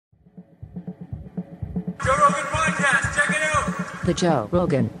Joe Rogan Podcast. Check it out. The Joe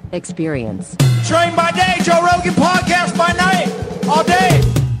Rogan Experience. Train by day, Joe Rogan Podcast by night, all day.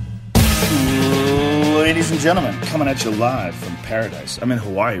 Ladies and gentlemen, coming at you live from paradise. I'm in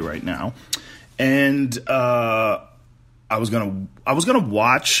Hawaii right now, and I was gonna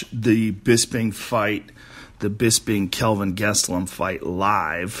watch the Bisping fight, the Bisping Kelvin Gastelum fight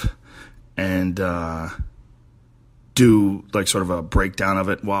live, and do like sort of a breakdown of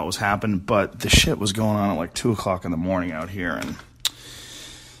it while it was happening. But the shit was going on at like 2 o'clock in the morning out here, and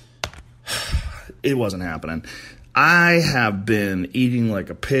it wasn't happening. I have been eating like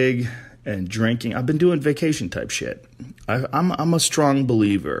a pig and drinking. I've been doing vacation type shit. I'm a strong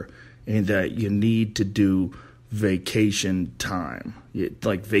believer in that you need to do vacation time.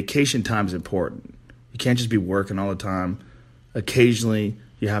 Like vacation time is important. You can't just be working all the time. Occasionally,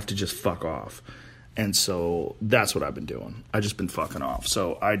 you have to just fuck off. And so that's what I've been doing. I've just been fucking off.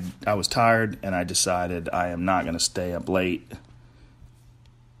 So I was tired, and I decided I am not going to stay up late.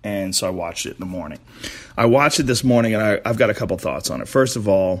 And so I watched it in the morning. I watched it this morning, and I've got a couple thoughts on it. First of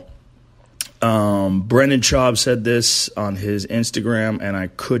all, Brendan Schaub said this on his Instagram, and I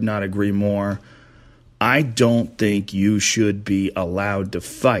could not agree more. I don't think you should be allowed to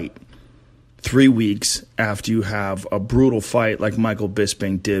fight 3 weeks after you have a brutal fight like Michael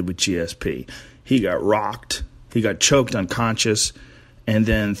Bisping did with GSP. He got rocked, he got choked unconscious, and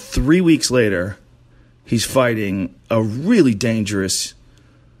then 3 weeks later, he's fighting a really dangerous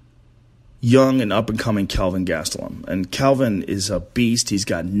young and up-and-coming Kelvin Gastelum. And Kelvin is a beast. He's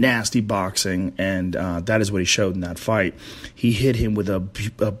got nasty boxing, and that is what he showed in that fight. He hit him with a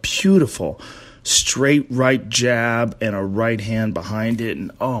beautiful straight right jab and a right hand behind it,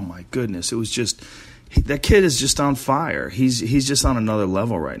 and oh my goodness, it was just that kid is just on fire. He's just on another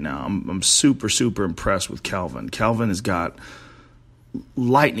level right now. I'm super impressed with Kelvin. Kelvin has got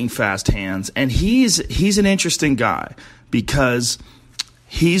lightning fast hands, and he's an interesting guy because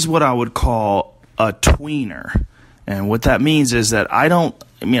he's what I would call a tweener. And what that means is that I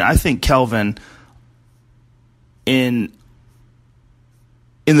think Kelvin in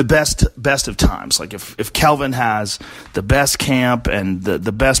the best of times, like if Kelvin has the best camp and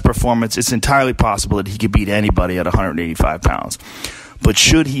the best performance, it's entirely possible that he could beat anybody at 185 pounds. But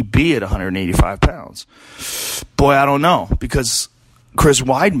should he be at 185 pounds? Boy, I don't know, because Chris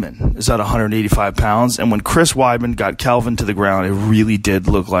Weidman is at 185 pounds, and when Chris Weidman got Kelvin to the ground, it really did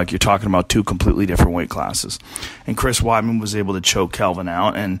look like you're talking about two completely different weight classes. And Chris Weidman was able to choke Kelvin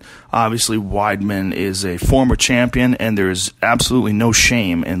out, and obviously Weidman is a former champion, and there's absolutely no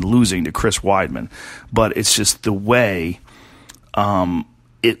shame in losing to Chris Weidman. But it's just the way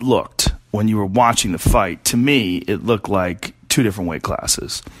it looked when you were watching the fight. To me, it looked like two different weight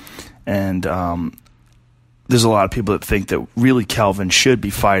classes. And there's a lot of people that think that really Kelvin should be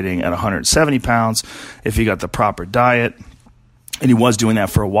fighting at 170 pounds if he got the proper diet. And he was doing that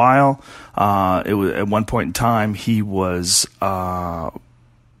for a while. It was at one point in time, he was, I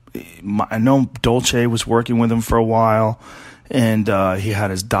know Dolce was working with him for a while, and he had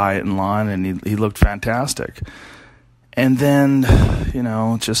his diet in line, and he looked fantastic. And then,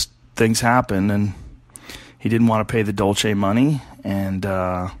 just things happen, and he didn't want to pay the Dolce money, and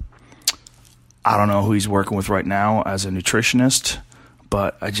I don't know who he's working with right now as a nutritionist,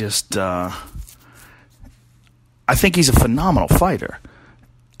 but I think he's a phenomenal fighter.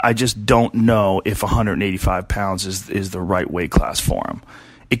 I just don't know if 185 pounds is the right weight class for him.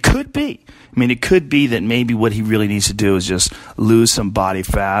 It could be. It could be that maybe what he really needs to do is just lose some body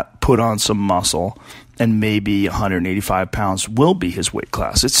fat, put on some muscle, and maybe 185 pounds will be his weight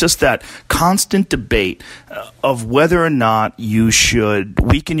class. It's just that constant debate of whether or not you should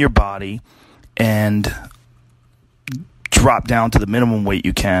weaken your body and drop down to the minimum weight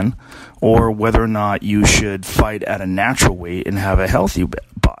you can, or whether or not you should fight at a natural weight and have a healthy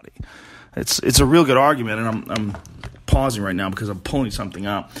body. It's a real good argument, and I'm pausing right now because I'm pulling something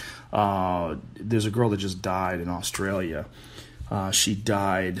up. There's a girl that just died in Australia. She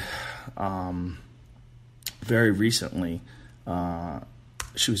died very recently.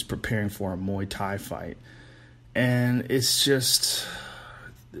 She was preparing for a Muay Thai fight, and it's just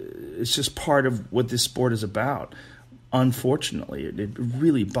part of what this sport is about. Unfortunately, it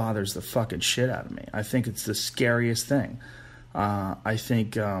really bothers the fucking shit out of me. I think it's the scariest thing. I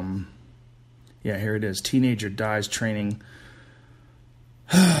think, here it is. Teenager dies training.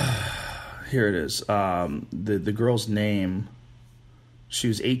 Here it is. The girl's name, she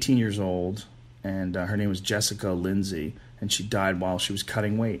was 18 years old, and her name was Jessica Lindsay, and she died while she was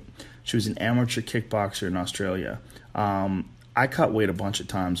cutting weight. She was an amateur kickboxer in Australia. I cut weight a bunch of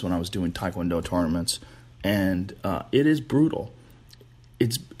times when I was doing Taekwondo tournaments, and it is brutal.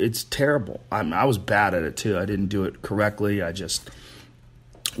 it's terrible. I was bad at it too. I didn't do it correctly. I just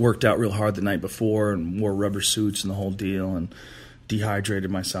worked out real hard the night before and wore rubber suits and the whole deal and dehydrated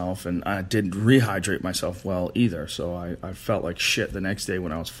myself, and I didn't rehydrate myself well either. So I felt like shit the next day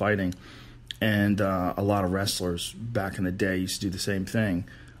when I was fighting. And a lot of wrestlers back in the day used to do the same thing.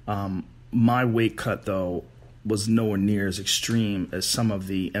 My weight cut, though, was nowhere near as extreme as some of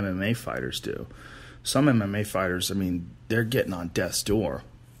the MMA fighters do. Some MMA fighters, I mean, they're getting on death's door.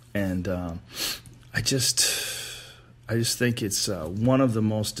 And I just think it's one of the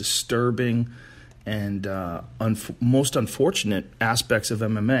most disturbing and most unfortunate aspects of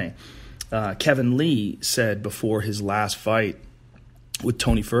MMA. Kevin Lee said before his last fight with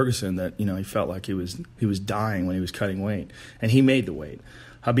Tony Ferguson that, you know, he felt like he was dying when he was cutting weight, and he made the weight.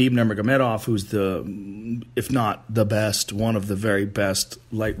 Habib Nurmagomedov, who's the, if not the best, one of the very best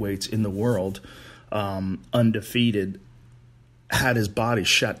lightweights in the world, undefeated, had his body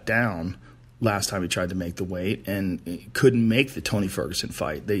shut down last time he tried to make the weight and couldn't make the Tony Ferguson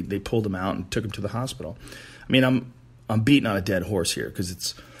fight. They pulled him out and took him to the hospital. I mean, I'm beating on a dead horse here because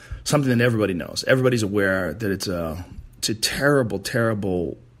it's something that everybody knows. Everybody's aware that it's a terrible,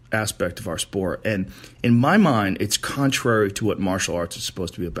 terrible aspect of our sport. And in my mind, it's contrary to what martial arts is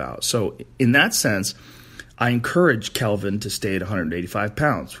supposed to be about. So in that sense, I encourage Kelvin to stay at 185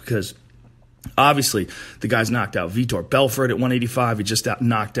 pounds because obviously the guy's knocked out Vitor Belfort at 185. He just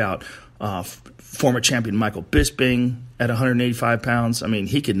knocked out former champion Michael Bisping at 185 pounds. I mean,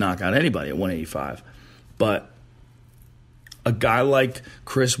 he could knock out anybody at 185. But a guy like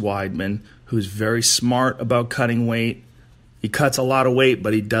Chris Weidman, who's very smart about cutting weight, he cuts a lot of weight,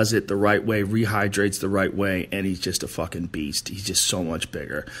 but he does it the right way, rehydrates the right way, and he's just a fucking beast. He's just so much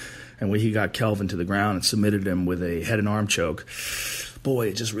bigger. And when he got Kelvin to the ground and submitted him with a head and arm choke, boy,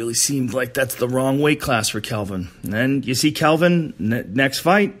 it just really seemed like that's the wrong weight class for Kelvin. And then you see Kelvin, next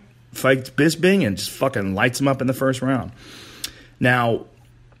fights Bisping and just fucking lights him up in the first round. Now,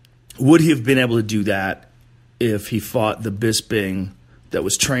 would he have been able to do that if he fought the Bisping that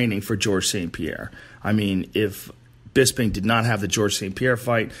was training for Georges St. Pierre? I mean, if Bisping did not have the Georges St. Pierre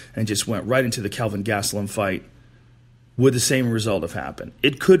fight and just went right into the Kelvin Gastelum fight, would the same result have happened?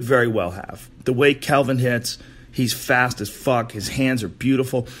 It could very well have. The way Kelvin hits, he's fast as fuck. His hands are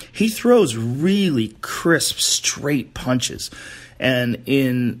beautiful. He throws really crisp, straight punches. And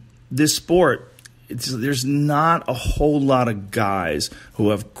in this sport, there's not a whole lot of guys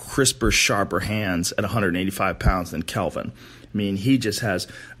who have crisper, sharper hands at 185 pounds than Kelvin. I mean, he just has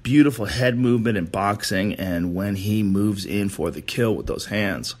beautiful head movement in boxing, and when he moves in for the kill with those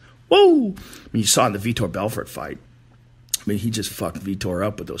hands, whoa! I mean, you saw in the Vitor Belfort fight. I mean, he just fucked Vitor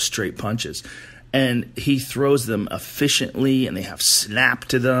up with those straight punches. And he throws them efficiently, and they have snap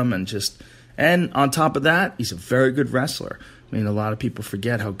to them, and on top of that, he's a very good wrestler. I mean, a lot of people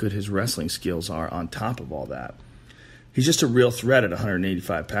forget how good his wrestling skills are on top of all that. He's just a real threat at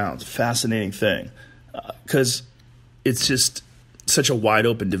 185 pounds. Fascinating thing. Because it's just such a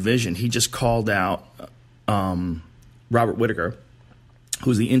wide-open division. He just called out Robert Whittaker,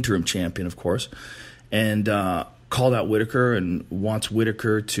 who's the interim champion, of course, and called out Whittaker and wants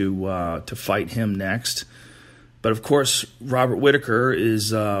Whittaker to fight him next. But, of course, Robert Whittaker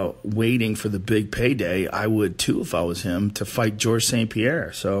is waiting for the big payday. I would, too, if I was him, to fight Georges St.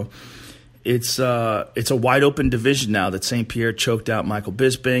 Pierre. So it's a wide-open division now that St. Pierre choked out Michael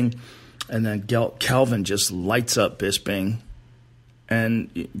Bisping, and then Kelvin just lights up Bisping.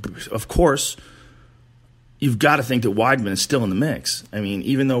 And, of course, you've got to think that Weidman is still in the mix. I mean,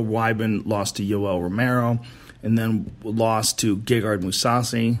 even though Weidman lost to Yoel Romero and then lost to Gegard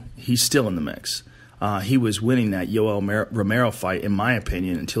Mousasi, he's still in the mix. He was winning that Yoel Romero fight, in my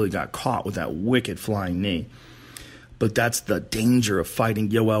opinion, until he got caught with that wicked flying knee. But that's the danger of fighting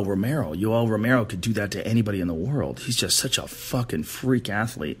Yoel Romero. Yoel Romero could do that to anybody in the world. He's just such a fucking freak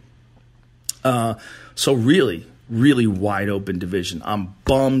athlete. So really, really wide open division. I'm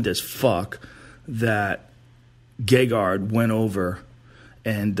bummed as fuck that Gegard went over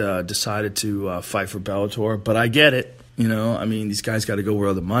and decided to fight for Bellator. But I get it. You know, I mean, these guys got to go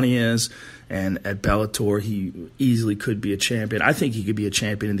where the money is. And at Bellator, he easily could be a champion. I think he could be a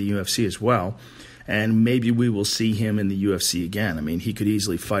champion in the UFC as well. And maybe we will see him in the UFC again. I mean, he could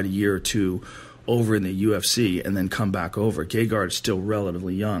easily fight a year or two over in the UFC and then come back over. Gegard is still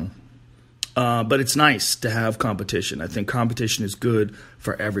relatively young. But it's nice to have competition. I think competition is good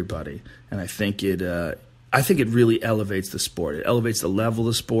for everybody. And I think it really elevates the sport. It elevates the level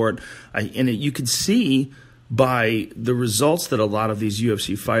of the sport. You can see by the results that a lot of these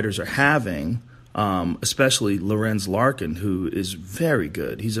UFC fighters are having especially Lorenz Larkin, who is very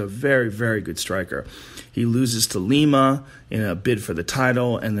good. He's a very, very good striker. He loses to Lima in a bid for the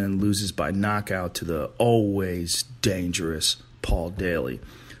title and then loses by knockout to the always dangerous Paul Daly.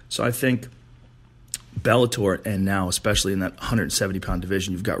 So I think Bellator, and now especially in that 170-pound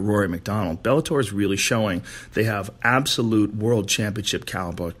division, you've got Rory McDonald. Bellator is really showing they have absolute world championship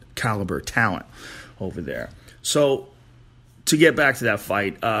caliber talent over there. So to get back to that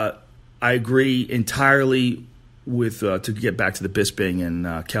fight, I agree entirely with, to get back to the Bisping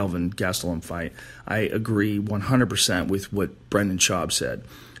and Kelvin Gastelum fight, I agree 100% with what Brendan Schaub said,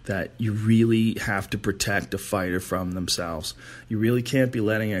 that you really have to protect a fighter from themselves. You really can't be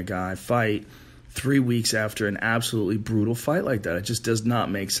letting a guy fight 3 weeks after an absolutely brutal fight like that. It just does not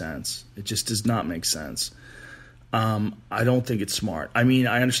make sense. It just does not make sense. I don't think it's smart. I mean,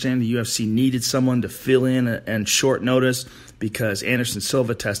 I understand the UFC needed someone to fill in and short notice because Anderson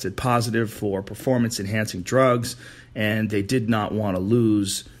Silva tested positive for performance-enhancing drugs, and they did not want to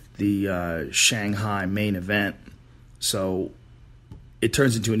lose the Shanghai main event. So it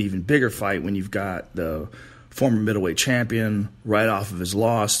turns into an even bigger fight when you've got the former middleweight champion right off of his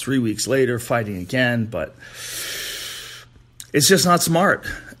loss 3 weeks later fighting again, but it's just not smart.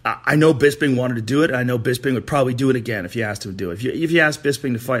 I know Bisping wanted to do it. I know Bisping would probably do it again if you asked him to do it. If you asked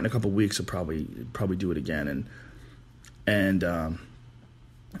Bisping to fight in a couple of weeks, he'll probably do it again. And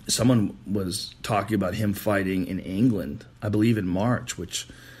someone was talking about him fighting in England, I believe in March, which,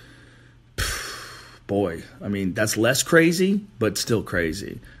 boy, I mean, that's less crazy, but still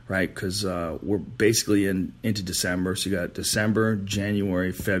crazy, right? Because we're basically into December. So you got December,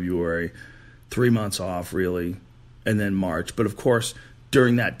 January, February, 3 months off, really, and then March. But, of course,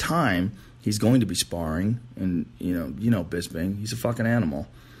 during that time, he's going to be sparring. And, you know Bisping, he's a fucking animal.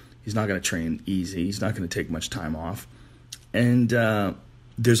 He's not going to train easy. He's not going to take much time off. And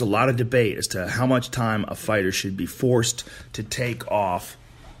there's a lot of debate as to how much time a fighter should be forced to take off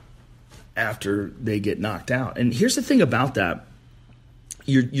after they get knocked out. And here's the thing about that.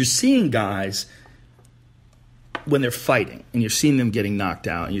 You're seeing guys when they're fighting, and you're seeing them getting knocked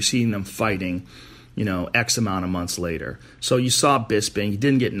out, and you're seeing them fighting, X amount of months later. So you saw Bisping. He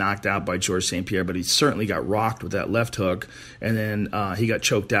didn't get knocked out by Georges St. Pierre, but he certainly got rocked with that left hook, and then he got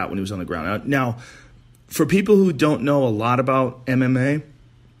choked out when he was on the ground. Now, for people who don't know a lot about MMA,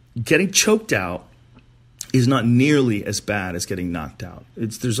 getting choked out is not nearly as bad as getting knocked out.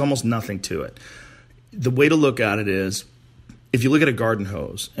 There's almost nothing to it. The way to look at it is, if you look at a garden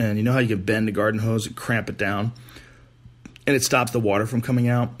hose, and you know how you can bend a garden hose and cramp it down, and it stops the water from coming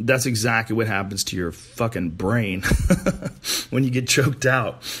out, that's exactly what happens to your fucking brain when you get choked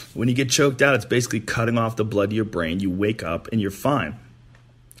out. When you get choked out, it's basically cutting off the blood to your brain. You wake up, and you're fine.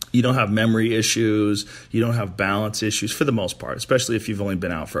 You don't have memory issues. You don't have balance issues for the most part, especially if you've only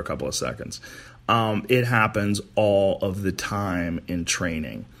been out for a couple of seconds. It happens all of the time in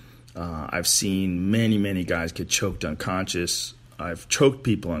training. I've seen many, many guys get choked unconscious. I've choked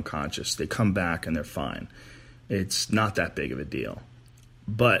people unconscious. They come back and they're fine. It's not that big of a deal.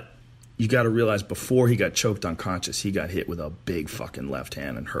 But you got to realize before he got choked unconscious, he got hit with a big fucking left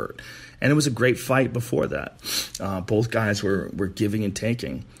hand and hurt. And it was a great fight before that. Both guys were giving and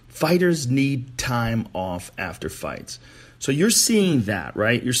taking. Fighters need time off after fights. So you're seeing that,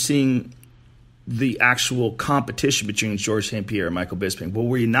 right? You're seeing the actual competition between Georges St. Pierre and Michael Bisping. But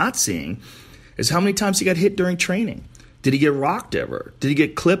what you're not seeing is how many times he got hit during training. Did he get rocked ever? Did he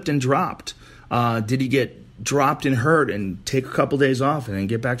get clipped and dropped? Did he get dropped and hurt and take a couple days off and then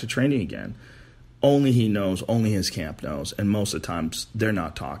get back to training again? Only he knows, only his camp knows, and most of the times they're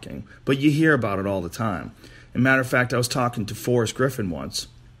not talking. But you hear about it all the time. As a matter of fact, I was talking to Forrest Griffin once,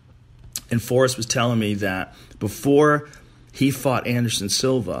 and Forrest was telling me that before he fought Anderson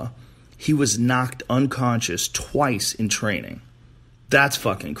Silva, he was knocked unconscious twice in training. That's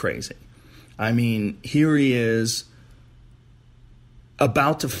fucking crazy. I mean, here he is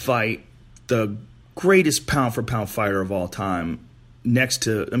about to fight the greatest pound-for-pound fighter of all time. Next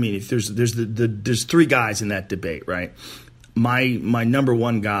to, I mean, if there's three guys in that debate, right? My number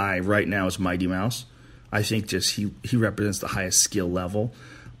one guy right now is Mighty Mouse. I think just he represents the highest skill level,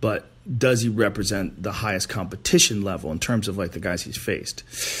 but does he represent the highest competition level in terms of like the guys he's faced?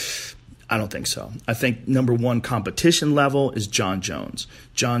 I don't think so. I think number one competition level is John Jones.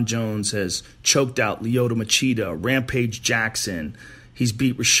 John Jones has choked out Lyoto Machida, Rampage Jackson. He's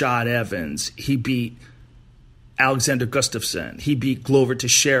beat Rashad Evans. He beat Alexander Gustafsson. He beat Glover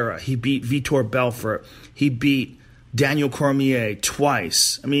Teixeira. He beat Vitor Belfort. He beat Daniel Cormier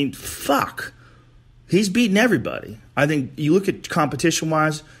twice. I mean, fuck. He's beaten everybody. I think you look at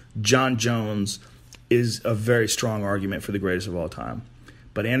competition-wise, John Jones is a very strong argument for the greatest of all time.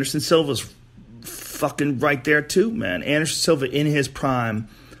 But Anderson Silva's fucking right there too, man. Anderson Silva in his prime,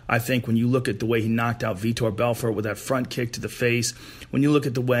 I think when you look at the way he knocked out Vitor Belfort with that front kick to the face, when you look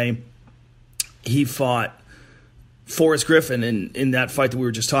at the way he fought Forrest Griffin in that fight that we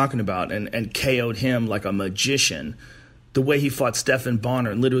were just talking about and KO'd him like a magician, the way he fought Stephan Bonner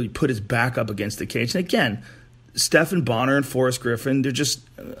and literally put his back up against the cage. And again, Stephan Bonner and Forrest Griffin, they're just,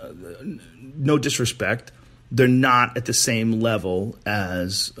 no disrespect, they're not at the same level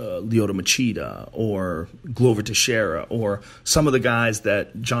as Lyoto Machida or Glover Teixeira or some of the guys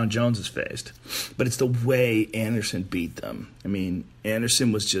that John Jones has faced. But it's the way Anderson beat them. I mean,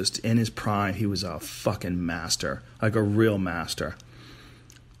 Anderson was just in his prime. He was a fucking master, like a real master.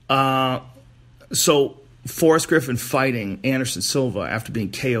 So Forrest Griffin fighting Anderson Silva after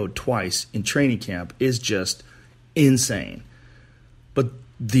being KO'd twice in training camp is just insane. But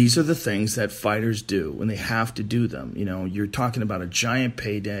these are the things that fighters do when they have to do them. You know, you're talking about a giant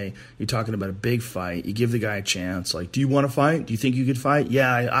payday. You're talking about a big fight. You give the guy a chance. Like, do you want to fight? Do you think you could fight?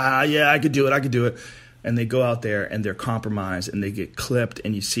 Yeah, I could do it. I could do it. And they go out there and they're compromised and they get clipped,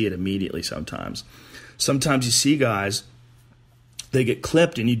 and you see it immediately sometimes. Sometimes you see guys, they get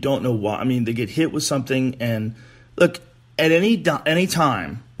clipped and you don't know why. I mean, they get hit with something. And look, at any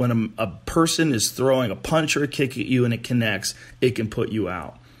time when a person is throwing a punch or a kick at you and it connects, it can put you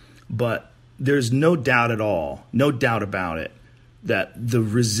out. But there's no doubt at all, no doubt about it, that the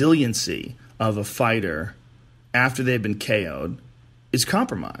resiliency of a fighter after they've been KO'd is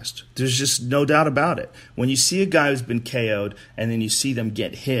compromised. There's just no doubt about it. When you see a guy who's been KO'd and then you see them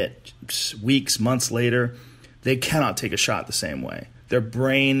get hit weeks, months later, they cannot take a shot the same way. Their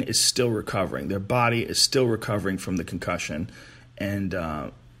brain is still recovering. Their body is still recovering from the concussion. And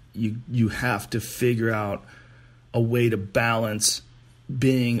you have to figure out a way to balance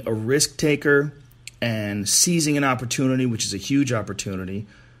being a risk taker and seizing an opportunity, which is a huge opportunity,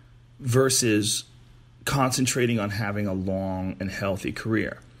 versus concentrating on having a long and healthy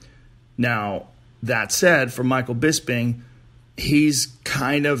career. Now, that said, for Michael Bisping, he's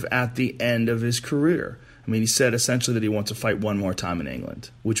kind of at the end of his career. I mean, he said essentially that he wants to fight one more time in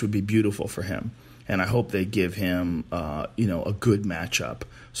England, which would be beautiful for him. And I hope they give him, a good matchup.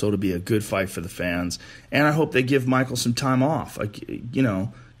 So it'll be a good fight for the fans. And I hope they give Michael some time off.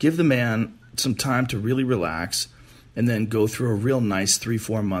 Give the man some time to really relax and then go through a real nice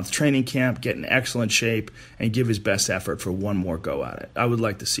 3-4 month training camp, get in excellent shape, and give his best effort for one more go at it. I would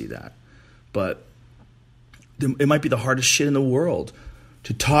like to see that. But it might be the hardest shit in the world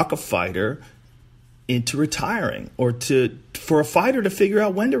to talk a fighter into retiring, or for a fighter to figure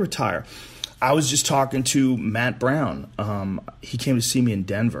out when to retire. I was just talking to Matt Brown. He came to see me in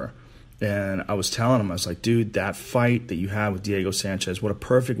Denver, and I was telling him, I was like, dude, that fight that you had with Diego Sanchez, what a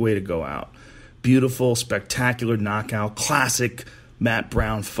perfect way to go out. Beautiful, spectacular knockout, classic Matt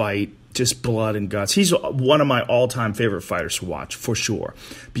Brown fight, just blood and guts. He's one of my all-time favorite fighters to watch, for sure,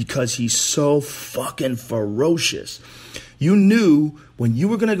 because he's so fucking ferocious. You knew when you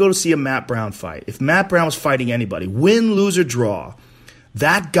were going to go to see a Matt Brown fight, if Matt Brown was fighting anybody, win, lose, or draw,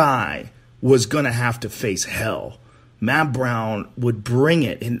 that guy was going to have to face hell. Matt Brown would bring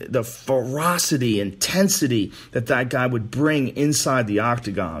it, in the ferocity, intensity that guy would bring inside the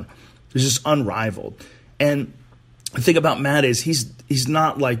octagon is just unrivaled. And the thing about Matt is he's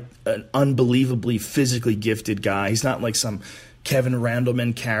not like an unbelievably physically gifted guy. He's not like some Kevin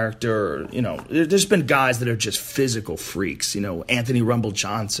Randleman character. There's been guys that are just physical freaks. Anthony Rumble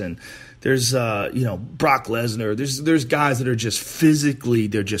Johnson. There's Brock Lesnar. There's guys that are just physically,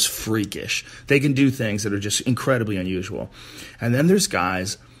 they're just freakish. They can do things that are just incredibly unusual. And then there's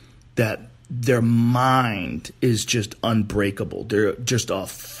guys that their mind is just unbreakable. They're just a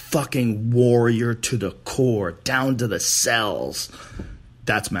fucking warrior to the core, down to the cells.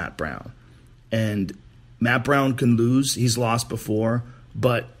 That's Matt Brown. And Matt Brown can lose. He's lost before,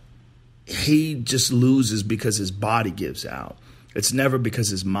 but he just loses because his body gives out. It's never because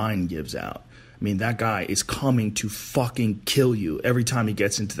his mind gives out. I mean, that guy is coming to fucking kill you every time he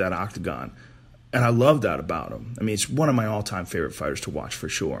gets into that octagon. And I love that about him. I mean, it's one of my all-time favorite fighters to watch for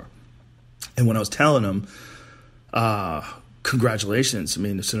sure. And when I was telling him, congratulations, I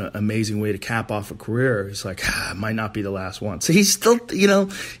mean, it's an amazing way to cap off a career, he's like, it might not be the last one. So he's still,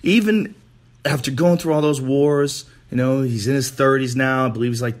 even after going through all those wars, he's in his 30s now. I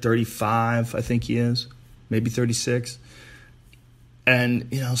believe he's like 35, I think he is, maybe 36.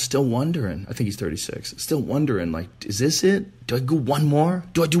 And, still wondering, I think he's 36, still wondering, like, is this it? Do I go one more?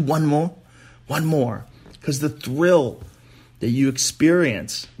 Do I do one more? One more. Because the thrill that you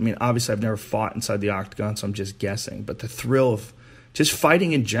experience, I mean, obviously I've never fought inside the octagon, so I'm just guessing, but the thrill of just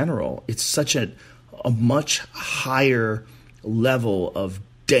fighting in general, it's such a much higher level of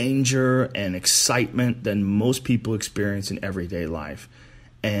danger and excitement than most people experience in everyday life.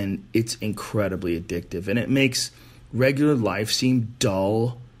 And it's incredibly addictive. And it makes regular life seem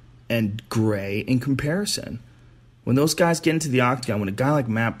dull and gray in comparison. When those guys get into the octagon, when a guy like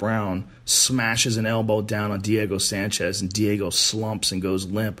Matt Brown smashes an elbow down on Diego Sanchez and Diego slumps and goes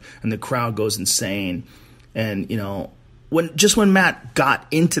limp and the crowd goes insane. And, you know, when Matt got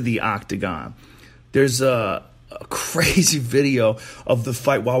into the octagon, there's a crazy video of the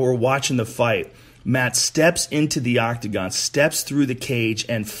fight. While we're watching the fight, Matt steps into the octagon, steps through the cage,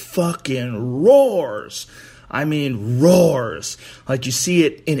 and fucking roars. I mean, roars. Like, you see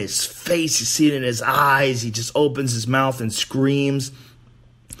it in his face, you see it in his eyes. He just opens his mouth and screams.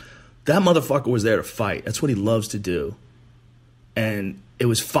 That motherfucker was there to fight. That's what he loves to do. And it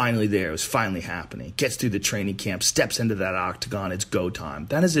was finally there. It was finally happening. Gets through the training camp, steps into that octagon. It's go time.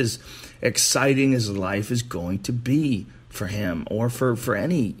 That is as exciting as life is going to be for him or for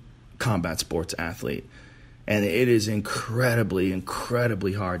any combat sports athlete. And it is incredibly,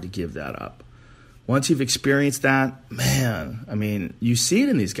 incredibly hard to give that up. Once you've experienced that, man, I mean, you see it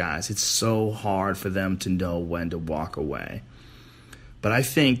in these guys. It's so hard for them to know when to walk away. But I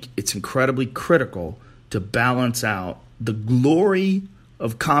think it's incredibly critical to balance out the glory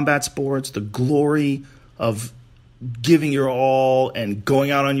of combat sports, the glory of giving your all and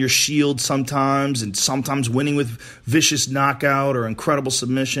going out on your shield sometimes and sometimes winning with vicious knockout or incredible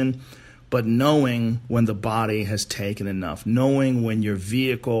submission, but knowing when the body has taken enough, knowing when your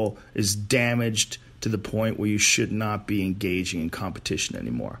vehicle is damaged to the point where you should not be engaging in competition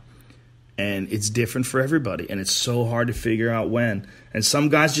anymore. And it's different for everybody, and it's so hard to figure out when. And some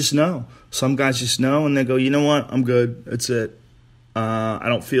guys just know. Some guys just know, and they go, you know what, I'm good. That's it. I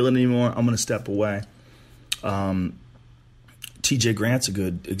don't feel it anymore. I'm going to step away. TJ Grant's a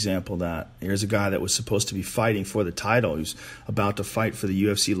good example of that. Here's a guy that was supposed to be fighting for the title. He was about to fight for the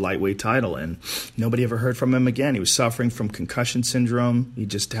UFC lightweight title, and nobody ever heard from him again. He was suffering from concussion syndrome. He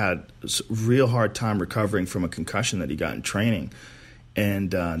just had a real hard time recovering from a concussion that he got in training,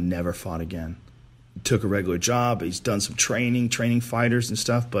 and never fought again. Took a regular job. He's done some training fighters and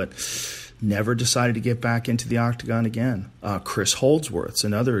stuff, but never decided to get back into the octagon again. Chris Holdsworth's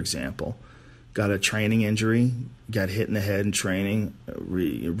another example. Got a training injury, got hit in the head in training,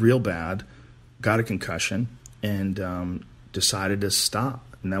 real bad, got a concussion, and decided to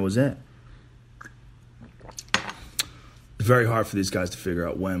stop, and that was it. It's very hard for these guys to figure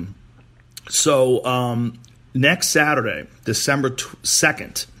out when. So next Saturday, December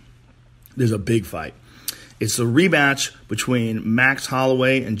 2nd, there's a big fight. It's a rematch between Max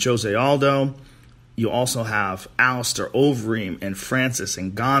Holloway and Jose Aldo. You also have Alistair Overeem and Francis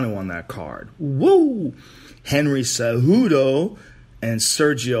Ngannou on that card. Woo! Henry Cejudo and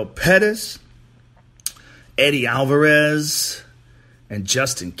Sergio Pettis. Eddie Alvarez and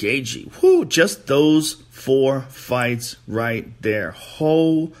Justin Gaethje. Woo! Just those 4 fights right there.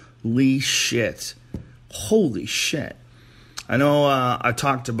 Holy shit. Holy shit. I know I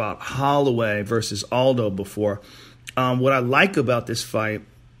talked about Holloway versus Aldo before. What I like about this fight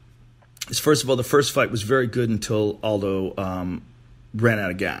is, first of all, the first fight was very good until Aldo ran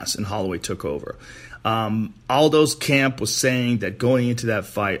out of gas and Holloway took over. Aldo's camp was saying that going into that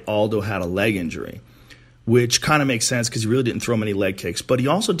fight, Aldo had a leg injury, which kind of makes sense because he really didn't throw many leg kicks. But he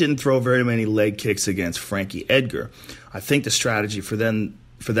also didn't throw very many leg kicks against Frankie Edgar. I think the strategy for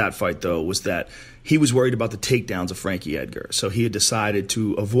that fight, though, was that he was worried about the takedowns of Frankie Edgar. So he had decided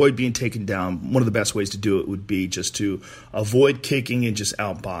to avoid being taken down. One of the best ways to do it would be just to avoid kicking and just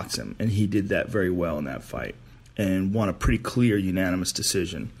outbox him. And he did that very well in that fight and won a pretty clear unanimous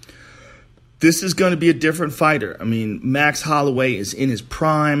decision. This is going to be a different fighter. I mean, Max Holloway is in his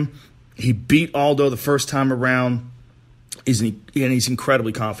prime. He beat Aldo the first time around. He's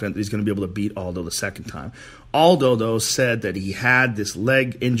incredibly confident that he's going to be able to beat Aldo the second time. Aldo, though, said that he had this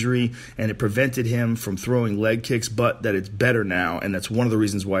leg injury and it prevented him from throwing leg kicks, but that it's better now, and that's one of the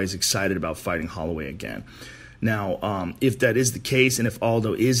reasons why he's excited about fighting Holloway again. Now, if that is the case, and if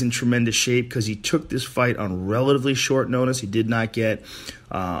Aldo is in tremendous shape, because he took this fight on relatively short notice, he did not get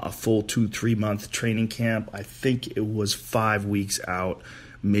a full 2-3 month training camp. I think it was 5 weeks out,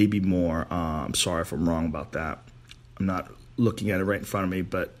 maybe more. I'm sorry if I'm wrong about that. I'm not looking at it right in front of me,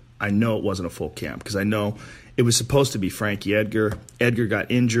 but I know it wasn't a full camp because I know it was supposed to be Frankie Edgar. Edgar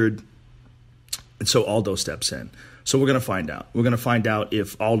got injured, and so Aldo steps in. So we're going to find out. We're going to find out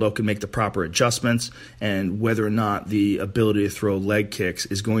if Aldo can make the proper adjustments and whether or not the ability to throw leg kicks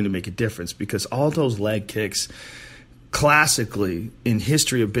is going to make a difference, because Aldo's leg kicks classically in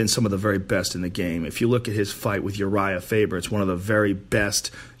history have been some of the very best in the game. If you look at his fight with Uriah Faber, it's one of the very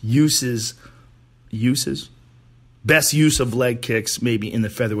best uses best use of leg kicks maybe in the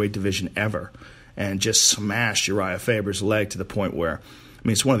featherweight division ever, and just smashed Uriah Faber's leg to the point where, I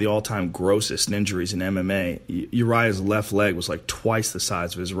mean, it's one of the all-time grossest injuries in MMA. Uriah's left leg was like twice the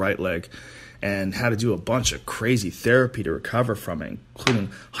size of his right leg, and had to do a bunch of crazy therapy to recover from it, including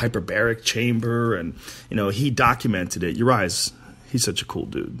hyperbaric chamber, and he documented it. He's such a cool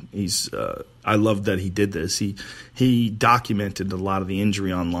dude. I love that he did this. He documented a lot of the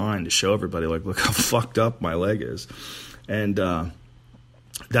injury online to show everybody, like, look how fucked up my leg is. And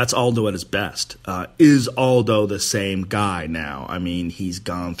that's Aldo at his best. Is Aldo the same guy now? I mean, he's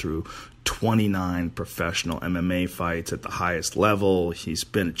gone through 29 professional MMA fights at the highest level. He's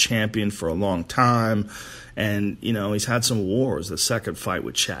been a champion for a long time. And, he's had some wars. The second fight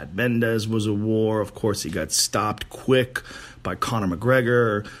with Chad Mendes was a war. Of course, he got stopped quick by Conor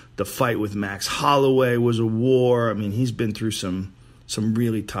McGregor. The fight with Max Holloway was a war. I mean, he's been through some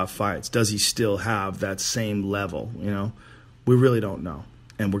really tough fights. Does he still have that same level? We really don't know.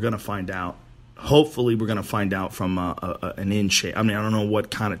 And we're going to find out. Hopefully, we're going to find out from an in-shape. I mean, I don't know what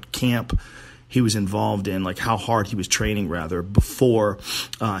kind of camp he was involved in, like how hard he was training, rather, before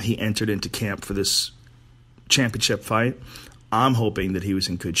he entered into camp for this championship fight. I'm hoping that he was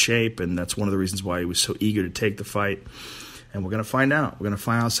in good shape, and that's one of the reasons why he was so eager to take the fight. And we're going to find out. We're going to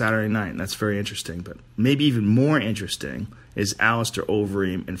find out Saturday night, and that's very interesting. But maybe even more interesting is Alistair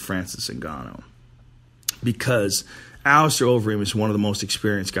Overeem and Francis Ngannou. Because Alistair Overeem is one of the most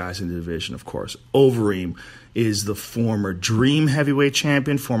experienced guys in the division, of course. Overeem is the former Dream heavyweight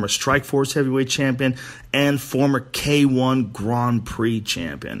champion, former Strikeforce heavyweight champion, and former K1 Grand Prix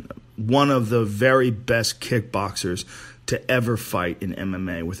champion. One of the very best kickboxers to ever fight in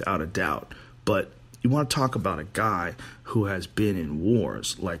MMA, without a doubt. But you want to talk about a guy who has been in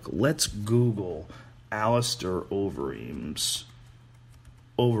wars. Like, let's Google Alistair Overeem's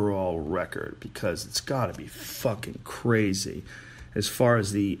overall record, because it's got to be fucking crazy. As far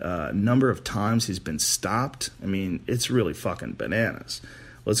as the number of times he's been stopped, I mean, it's really fucking bananas.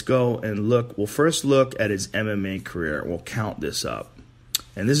 Let's go and look. We'll first look at his MMA career. We'll count this up.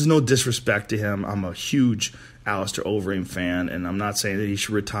 And this is no disrespect to him. I'm a huge Alistair Overeem fan, and I'm not saying that he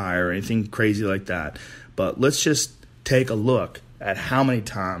should retire or anything crazy like that. But let's just take a look at how many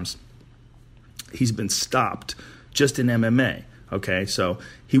times he's been stopped just in MMA. Okay, so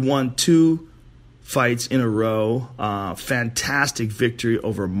he won 2 fights in a row. Fantastic victory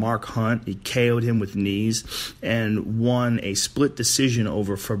over Mark Hunt. He KO'd him with knees and won a split decision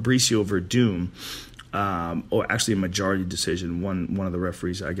over Fabricio Verdum. Or actually a majority decision. One of the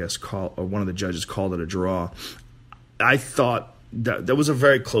referees, I guess, one of the judges called it a draw. I thought that was a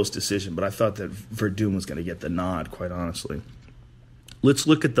very close decision, but I thought that Verdum was going to get the nod, quite honestly. Let's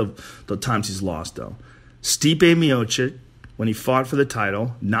look at the times he's lost, though. Stipe Miocic, when he fought for the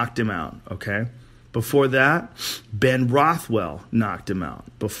title, knocked him out, okay? Before that, Ben Rothwell knocked him out.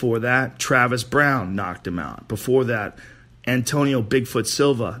 Before that, Travis Brown knocked him out. Before that, Antonio Bigfoot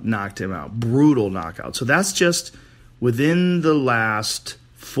Silva knocked him out. Brutal knockout. So that's just within the last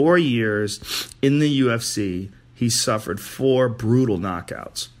 4 years in the UFC, he suffered 4 brutal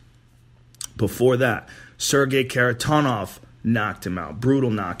knockouts. Before that, Sergey Karatanov knocked him out.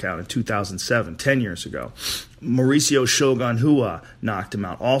 Brutal knockout in 2007, 10 years ago. Mauricio Shogun Rua knocked him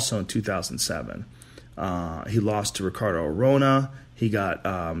out also in 2007. He lost to Ricardo Arona. He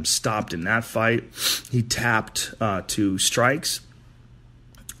got stopped in that fight. He tapped 2 strikes.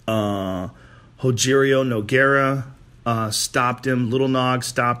 Rogerio Nogueira stopped him. Little Nog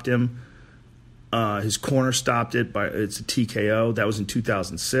stopped him. His corner stopped it. It's a TKO. That was in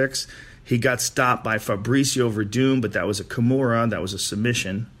 2006. He got stopped by Fabricio Verdum, but that was a Kimura. That was a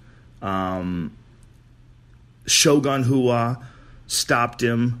submission. Shogun Rua stopped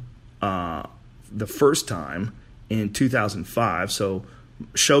him the first time in 2005. So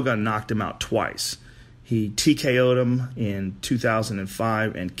Shogun knocked him out twice. He TKO'd him in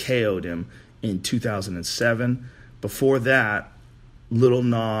 2005 and KO'd him in 2007. Before that, Little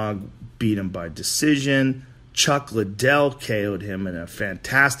Nog beat him by decision. Chuck Liddell KO'd him in a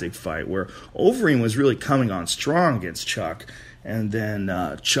fantastic fight where Overeem was really coming on strong against Chuck. And then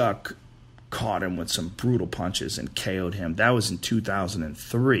Chuck caught him with some brutal punches and KO'd him. That was in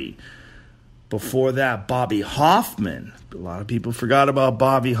 2003. Before that, Bobby Hoffman. A lot of people forgot about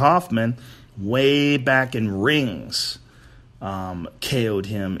Bobby Hoffman. Way back in rings. KO'd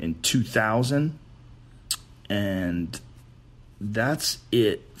him in 2000. And that's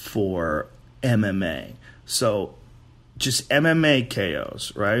it for MMA. So just MMA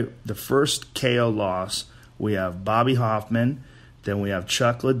KOs, right? The first KO loss, we have Bobby Hoffman. Then we have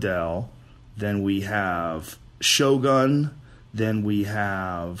Chuck Liddell. Then we have Shogun. Then we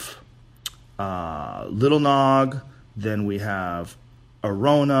have Little Nog, then we have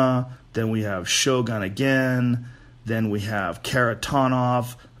Arona, then we have Shogun again, then we have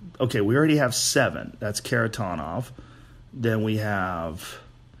Karatanov. Okay, we already have 7. That's Karatanov. Then we have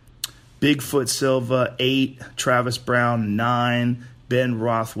Bigfoot Silva, 8, Travis Brown, 9, Ben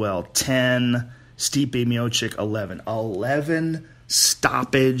Rothwell, 10, Stipe Miocic, 11. 11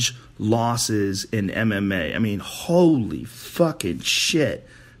 stoppage losses in MMA. I mean, holy fucking shit.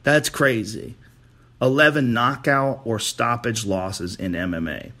 That's crazy. 11 knockout or stoppage losses in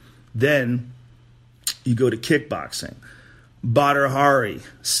MMA. Then you go to kickboxing. Badr Hari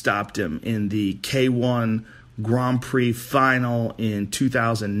stopped him in the K1 Grand Prix final in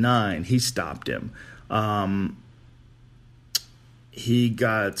 2009. He stopped him. He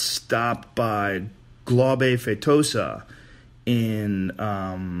got stopped by Globe Feitosa in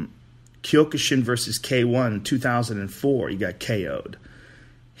Kyokushin versus K1 in 2004. He got KO'd.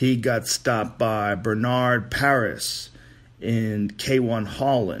 He got stopped by Bernard Paris in K1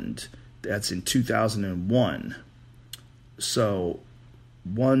 Holland. That's in 2001. So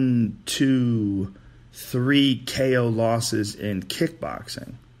 1, 2, 3 KO losses in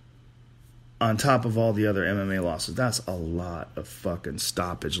kickboxing on top of all the other MMA losses. That's a lot of fucking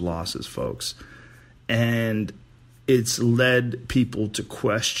stoppage losses, folks. And it's led people to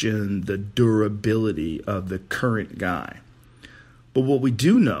question the durability of the current guy. But what we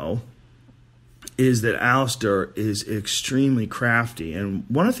do know is that Alistair is extremely crafty. And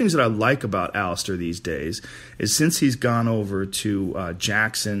one of the things that I like about Alistair these days is since he's gone over to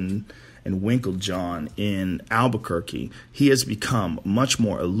Jackson and Winklejohn in Albuquerque, he has become much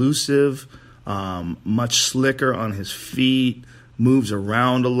more elusive, much slicker on his feet, moves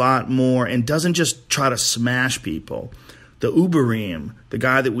around a lot more, and doesn't just try to smash people. The Uberim, the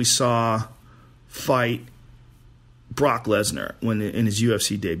guy that we saw fight Brock Lesnar when in his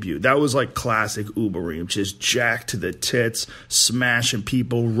UFC debut, that was like classic Uberim, just jacked to the tits, smashing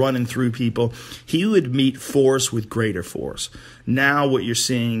people, running through people. He would meet force with greater force. Now what you're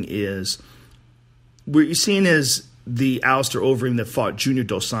seeing is the Alistair Overeem that fought Junior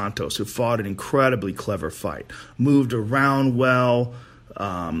Dos Santos, who fought an incredibly clever fight, moved around well.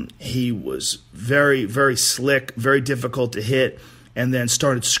 He was very, very slick, very difficult to hit, and then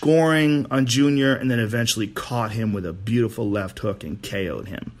started scoring on Junior, and then eventually caught him with a beautiful left hook and KO'd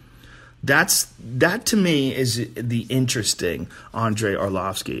him. That to me is the interesting Andrei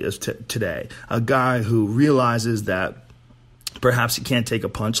Arlovsky is today. A guy who realizes that perhaps he can't take a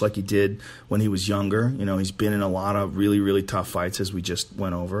punch like he did when he was younger. You know, he's been in a lot of really, really tough fights, as we just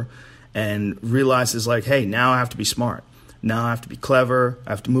went over, and realizes like, hey, now I have to be smart. Now I have to be clever, I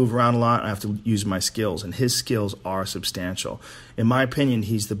have to move around a lot, I have to use my skills, and his skills are substantial. In my opinion,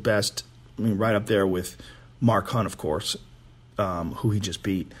 he's the best, right up there with Mark Hunt, of course, who he just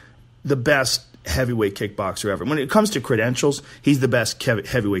beat. The best heavyweight kickboxer ever. When it comes to credentials, he's the best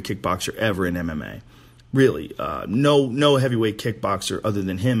heavyweight kickboxer ever in MMA. Really, no heavyweight kickboxer other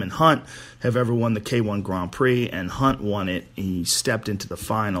than him and Hunt have ever won the K1 Grand Prix, and Hunt won it. He stepped into the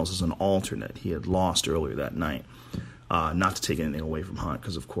finals as an alternate. He had lost earlier that night. Not to take anything away from Hunt,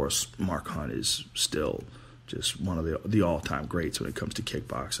 because, of course, Mark Hunt is still just one of the all-time greats when it comes to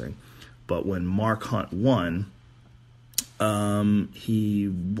kickboxing. But when Mark Hunt won, he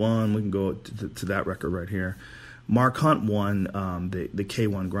won. We can go to that record right here. Mark Hunt won the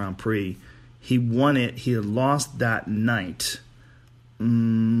K1 Grand Prix. He won it. He had lost that night.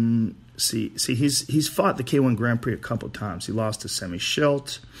 See, he's fought the K1 Grand Prix a couple of times. He lost to Semi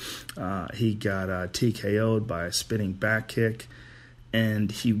Schilt. He got TKO'd by a spinning back kick,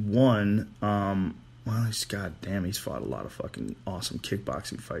 and he won. He's fought a lot of fucking awesome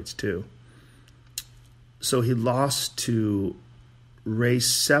kickboxing fights too. So he lost to Ray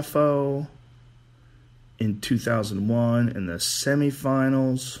Sefo in 2001 in the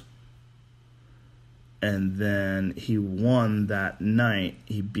semifinals. And then he won that night.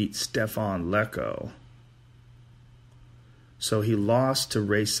 He beat Stefan Leko. So he lost to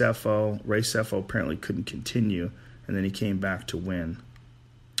Ray Sefo. Ray Sefo apparently couldn't continue, and then he came back to win.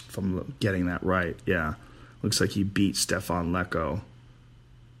 If I'm getting that right, yeah. Looks like he beat Stefan Leko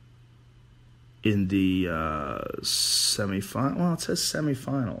in the semifinal. Well, it says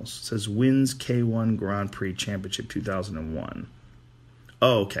semifinals. It says wins K1 Grand Prix Championship 2001.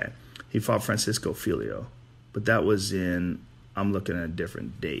 Oh, okay. He fought Francisco Filio, but that was in, I'm looking at a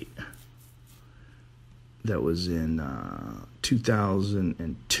different date. That was in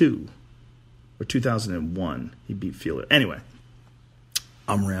 2002 or 2001. He beat Filio. Anyway,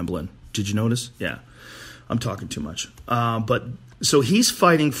 I'm rambling. Did you notice? Yeah, I'm talking too much. But so he's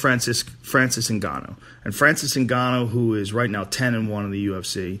fighting Francis Ngannou. And Francis Ngannou, who is right now 10-1 in the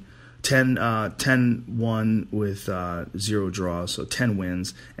UFC, 10-1 with 0 draws, so 10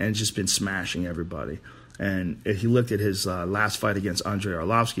 wins, and just been smashing everybody. And if you looked at his last fight against Andrei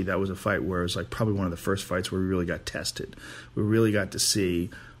Arlovsky, that was a fight where it was like probably one of the first fights where we really got tested. We really got to see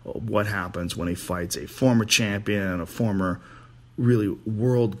what happens when he fights a former champion and a former really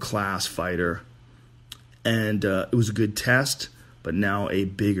world-class fighter. And it was a good test, but now a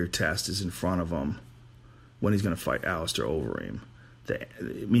bigger test is in front of him when he's going to fight Alistair Overeem. I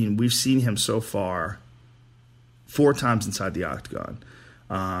mean, we've seen him so far 4 times inside the octagon.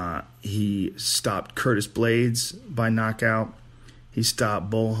 He stopped Curtis Blades by knockout. He stopped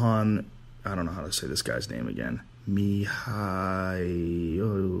Bohan, I don't know how to say this guy's name again, Mihajlovic.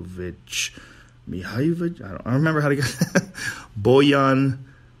 I don't remember how to get Bojan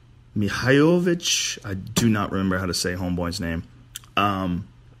Mihajlovic. I do not remember how to say homeboy's name.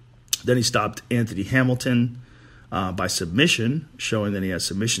 Then he stopped Anthony Hamilton by submission, showing that he has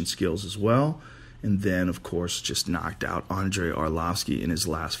submission skills as well. And then, of course, just knocked out Andrei Arlovsky in his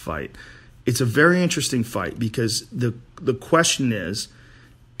last fight. It's a very interesting fight because the question is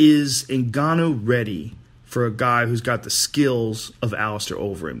Ngannou ready for a guy who's got the skills of Alistair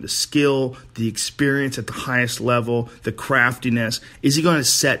Overeem? The skill, the experience at the highest level, the craftiness. Is he going to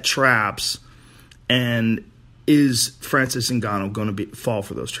set traps? And is Francis Ngannou going to fall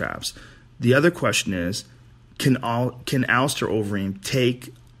for those traps? The other question is, can Alistair Overeem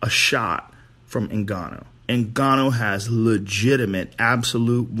take a shot from Ngannou? Ngannou has legitimate,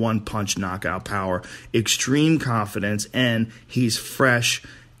 absolute one-punch knockout power, extreme confidence, and he's fresh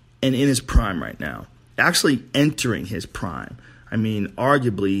and in his prime right now. Actually entering his prime. I mean,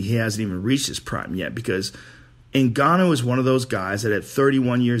 arguably, he hasn't even reached his prime yet because Ngannou is one of those guys that at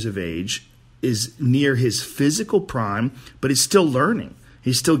 31 years of age is near his physical prime, but he's still learning.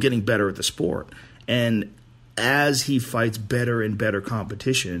 He's still getting better at the sport. And as he fights better and better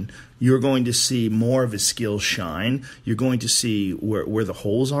competition, you're going to see more of his skills shine. You're going to see where the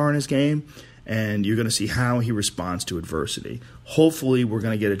holes are in his game, and you're going to see how he responds to adversity. Hopefully, we're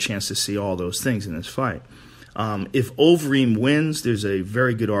going to get a chance to see all those things in this fight. If Overeem wins, there's a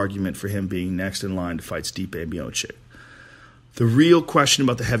very good argument for him being next in line to fight Stipe Miocic. The real question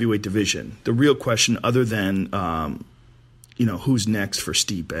about the heavyweight division, the real question other than who's next for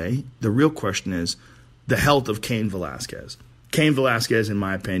Stipe, the real question is the health of Cain Velasquez. Cain Velasquez, in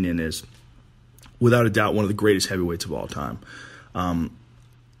my opinion, is without a doubt one of the greatest heavyweights of all time.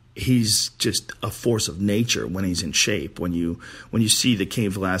 He's just a force of nature when he's in shape. When you see the Cain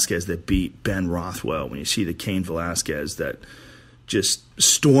Velasquez that beat Ben Rothwell, when you see the Cain Velasquez that just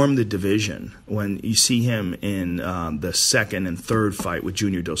stormed the division, when you see him in the second and third fight with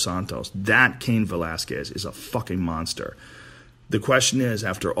Junior Dos Santos, that Cain Velasquez is a fucking monster. The question is,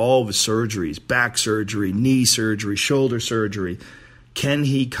 after all of his surgeries, back surgery, knee surgery, shoulder surgery, can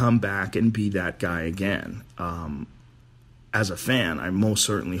he come back and be that guy again? As a fan, I most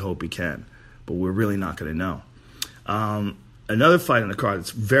certainly hope he can, but we're really not going to know. Another fight on the card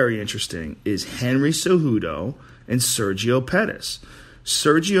that's very interesting is Henry Cejudo and Sergio Pettis.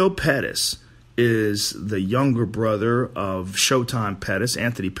 Sergio Pettis is the younger brother of Showtime Pettis,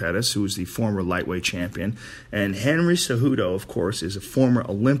 Anthony Pettis, who is the former lightweight champion. And Henry Cejudo, of course, is a former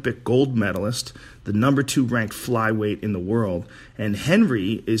Olympic gold medalist, the number 2 ranked flyweight in the world. And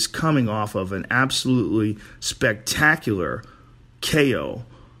Henry is coming off of an absolutely spectacular KO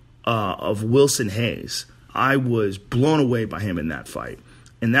of Wilson Hayes. I was blown away by him in that fight.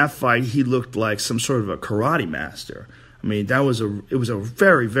 In that fight, he looked like some sort of a karate master. I mean, it was a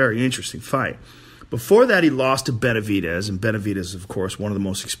very, very interesting fight. Before that, he lost to Benavidez, and Benavidez, of course, one of the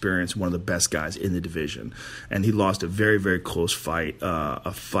most experienced, one of the best guys in the division. And he lost a very, very close fight,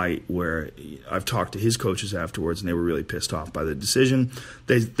 a fight where I've talked to his coaches afterwards, and they were really pissed off by the decision.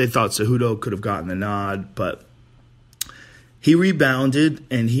 They thought Cejudo could have gotten the nod, but he rebounded,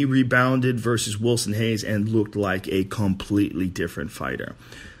 and he rebounded versus Wilson Hayes and looked like a completely different fighter.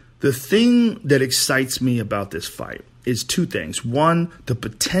 The thing that excites me about this fight is 2 things. One, the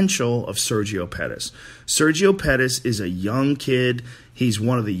potential of Sergio Pettis. Sergio Pettis is a young kid. He's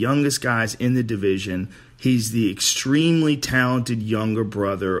one of the youngest guys in the division. He's the extremely talented younger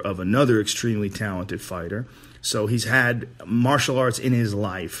brother of another extremely talented fighter. So he's had martial arts in his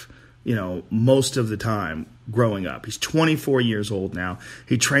life, most of the time growing up. He's 24 years old now.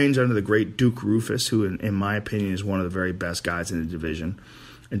 He trains under the great Duke Roufus, who in my opinion is one of the very best guys in the division.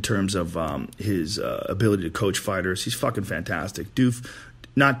 In terms of his ability to coach fighters, he's fucking fantastic.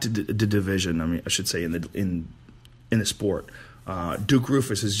 Not the division. I mean, I should say in the sport. Duke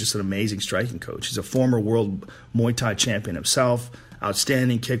Roufus is just an amazing striking coach. He's a former world Muay Thai champion himself,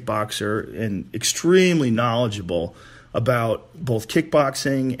 outstanding kickboxer, and extremely knowledgeable about both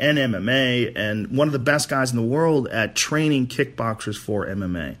kickboxing and MMA, and one of the best guys in the world at training kickboxers for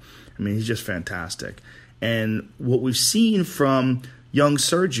MMA. I mean, he's just fantastic. And what we've seen from young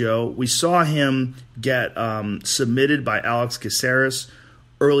Sergio, we saw him get submitted by Alex Caceres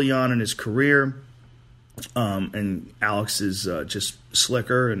early on in his career. And Alex is just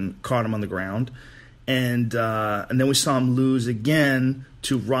slicker and caught him on the ground. And then we saw him lose again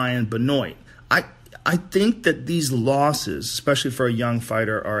to Ryan Benoit. I think that these losses, especially for a young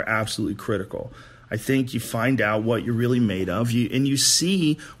fighter, are absolutely critical. I think you find out what you're really made of, and you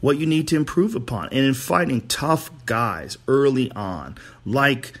see what you need to improve upon. And in fighting tough guys early on,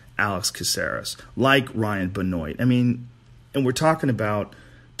 like Alex Caceres, like Ryan Benoit, I mean, and we're talking about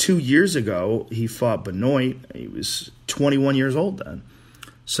 2 years ago, he fought Benoit. He was 21 years old then,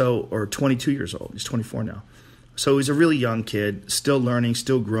 or 22 years old. He's 24 now. So he's a really young kid, still learning,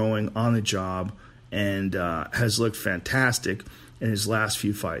 still growing on the job, and has looked fantastic in his last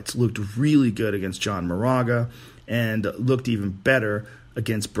few fights. Looked really good against John Moraga, and looked even better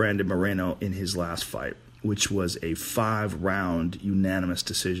against Brandon Moreno in his last fight, which was a 5-round unanimous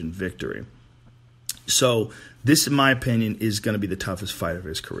decision victory. So this, in my opinion, is going to be the toughest fight of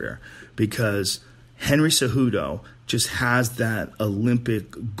his career, because Henry Cejudo just has that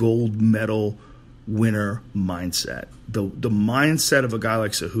Olympic gold medal winner mindset. The mindset of a guy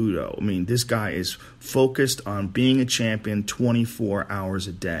like Cejudo, I mean, this guy is focused on being a champion 24 hours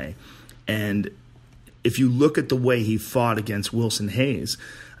a day. And if you look at the way he fought against Wilson Hayes,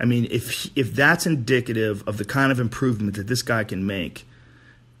 I mean, if that's indicative of the kind of improvement that this guy can make.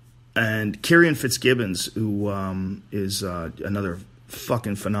 And Kieran Fitzgibbons, who is another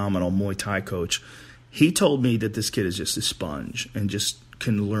fucking phenomenal Muay Thai coach, he told me that this kid is just a sponge and just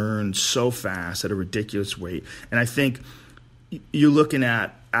can learn so fast at a ridiculous rate. And I think you're looking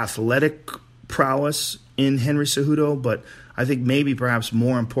at athletic prowess in Henry Cejudo, but I think maybe perhaps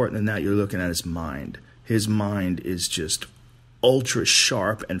more important than that, you're looking at his mind. His mind is just ultra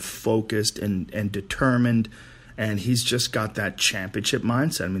sharp and focused and determined, and he's just got that championship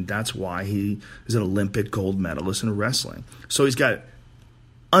mindset. I mean, that's why he is an Olympic gold medalist in wrestling. So he's got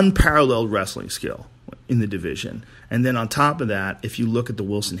unparalleled wrestling skill in the division. And then on top of that, if you look at the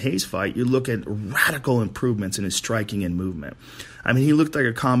Wilson Hayes fight, you look at radical improvements in his striking and movement. I mean, he looked like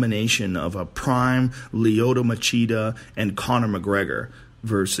a combination of a prime Lyoto Machida and Conor McGregor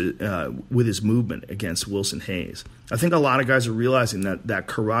versus with his movement against Wilson Hayes. I think a lot of guys are realizing that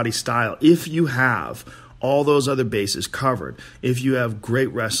karate style, if you have all those other bases covered, if you have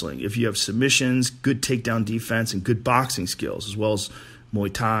great wrestling, if you have submissions, good takedown defense, and good boxing skills, as well as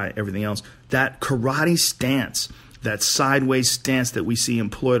Muay Thai, everything else, that karate stance, that sideways stance that we see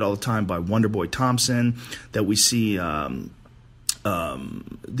employed all the time by Wonderboy Thompson, that we see a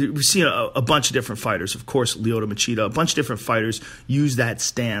bunch of different fighters. Of course, Lyoto Machida, a bunch of different fighters use that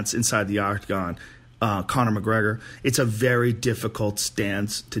stance inside the octagon. Conor McGregor, it's a very difficult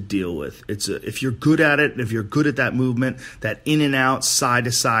stance to deal with. If you're good at it, and if you're good at that movement, that in and out, side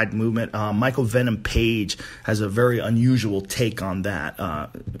to side movement, Michael Venom Page has a very unusual take on that.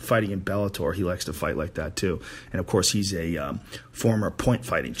 Fighting in Bellator, he likes to fight like that too. And of course, he's a former point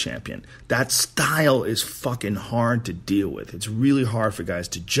fighting champion. That style is fucking hard to deal with. It's really hard for guys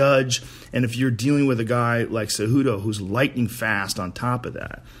to judge. And if you're dealing with a guy like Cejudo, who's lightning fast on top of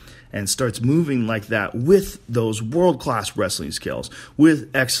that, and starts moving like that with those world-class wrestling skills,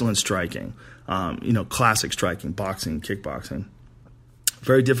 with excellent striking, classic striking, boxing, kickboxing.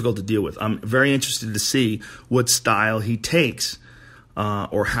 Very difficult to deal with. I'm very interested to see what style he takes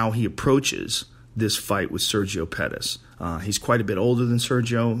or how he approaches this fight with Sergio Pettis. He's quite a bit older than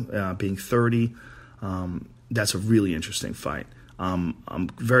Sergio, being 30. That's a really interesting fight. I'm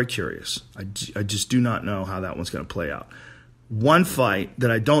very curious. I just do not know how that one's going to play out. One fight that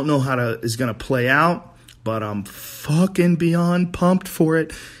I don't know is going to play out, but I'm fucking beyond pumped for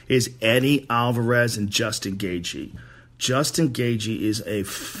it, is Eddie Alvarez and Justin Gaethje. Justin Gaethje is a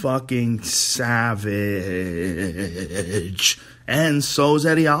fucking savage, and so is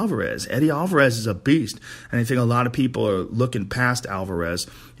Eddie Alvarez. Eddie Alvarez is a beast, and I think a lot of people are looking past Alvarez.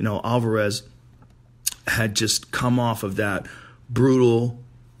 Alvarez had just come off of that brutal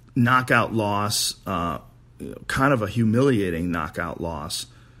knockout loss, kind of a humiliating knockout loss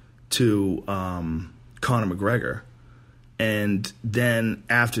to Conor McGregor. And then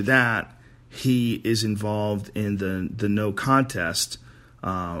after that, he is involved in the no contest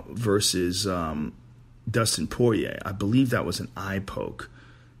versus Dustin Poirier. I believe that was an eye poke.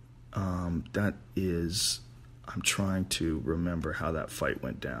 I'm trying to remember how that fight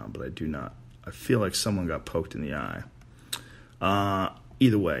went down, but I do not. I feel like someone got poked in the eye.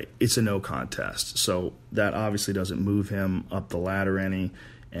 either way, it's a no contest. So that obviously doesn't move him up the ladder any,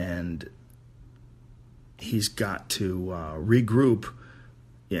 and he's got to regroup.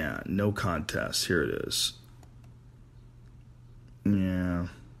 Yeah, no contest. Here it is. Yeah.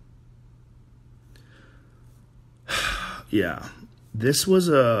 Yeah. This was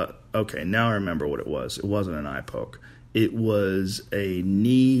okay, now I remember what it was. It wasn't an eye poke. It was a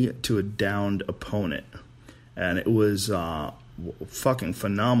knee to a downed opponent. And it was a fucking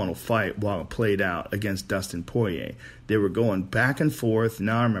phenomenal fight while it played out against Dustin Poirier. They were going back and forth.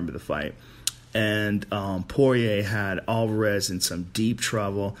 Now I remember the fight. And Poirier had Alvarez in some deep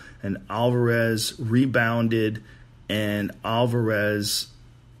trouble. And Alvarez rebounded. And Alvarez,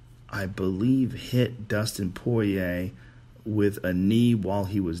 I believe, hit Dustin Poirier with a knee while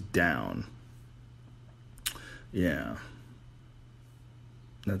he was down. Yeah.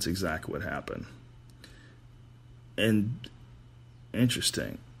 That's exactly what happened. And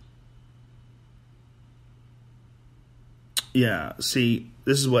interesting. Yeah, see,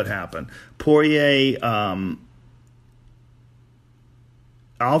 this is what happened. Poirier,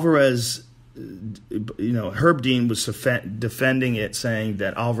 Alvarez, Herb Dean was defending it, saying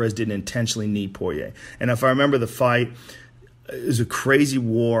that Alvarez didn't intentionally knee Poirier. And if I remember the fight, it was a crazy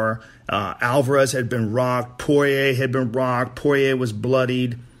war. Alvarez had been rocked. Poirier had been rocked. Poirier was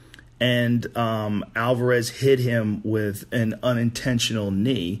bloodied. And Alvarez hit him with an unintentional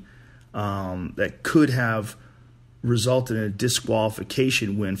knee that could have resulted in a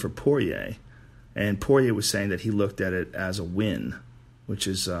disqualification win for Poirier. And Poirier was saying that he looked at it as a win, which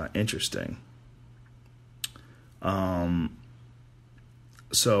is interesting.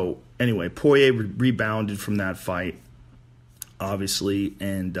 So anyway, Poirier rebounded from that fight, obviously,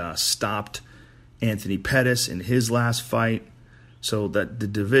 and stopped Anthony Pettis in his last fight. So that the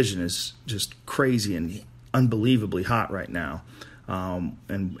division is just crazy and unbelievably hot right now.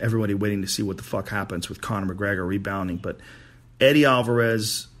 And everybody waiting to see what the fuck happens with Conor McGregor rebounding. But Eddie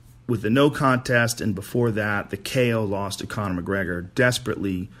Alvarez, with the no contest, and before that, the KO loss to Conor McGregor,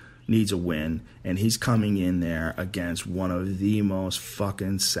 desperately needs a win. And he's coming in there against one of the most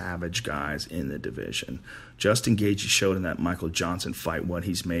fucking savage guys in the division. Justin Gaethje showed in that Michael Johnson fight what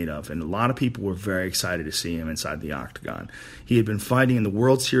he's made of, and a lot of people were very excited to see him inside the octagon. He had been fighting in the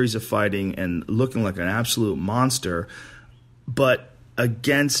World Series of Fighting and looking like an absolute monster, but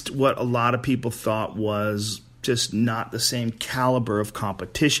against what a lot of people thought was just not the same caliber of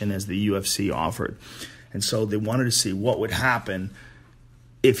competition as the UFC offered. And so they wanted to see what would happen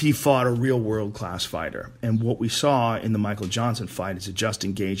if he fought a real world-class fighter. And what we saw in the Michael Johnson fight is a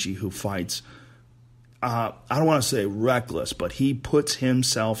Justin Gaethje who fights, I don't want to say reckless, but he puts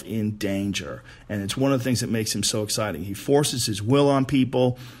himself in danger. And it's one of the things that makes him so exciting. He forces his will on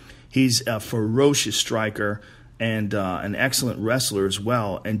people. He's a ferocious striker and an excellent wrestler as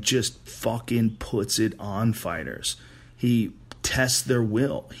well, and just fucking puts it on fighters. He tests their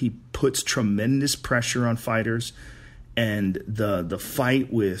will. He puts tremendous pressure on fighters. And the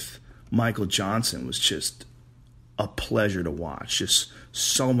fight with Michael Johnson was just a pleasure to watch. Just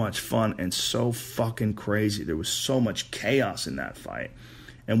so much fun and so fucking crazy. There was so much chaos in that fight.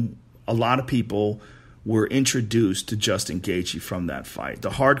 And a lot of people were introduced to Justin Gaethje from that fight.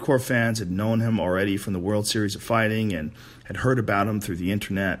 The hardcore fans had known him already from the World Series of Fighting and had heard about him through the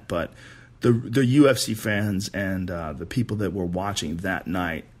internet. But the UFC fans and the people that were watching that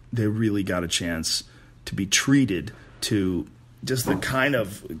night, they really got a chance to be treated to just the kind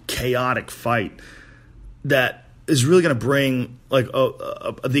of chaotic fight that is really going to bring like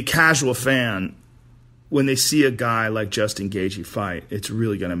the casual fan, when they see a guy like Justin Gaethje fight, it's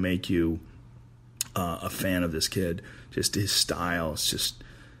really going to make you a fan of this kid. Just his style. It's just,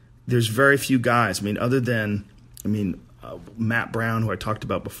 there's very few guys. I mean, other than, Matt Brown, who I talked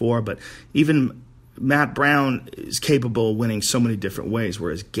about before, but even Matt Brown is capable of winning so many different ways,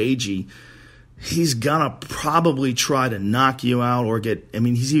 whereas Gaethje, he's gonna probably try to knock you out or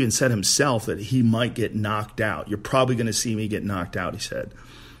he's even said himself that he might get knocked out. You're probably going to see me get knocked out, he said,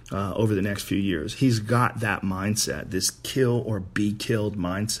 over the next few years. He's got that mindset, this kill or be killed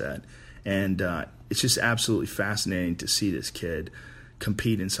mindset. And it's just absolutely fascinating to see this kid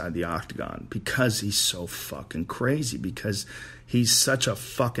compete inside the octagon because he's so fucking crazy, because he's such a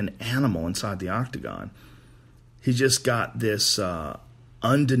fucking animal inside the octagon. He just got this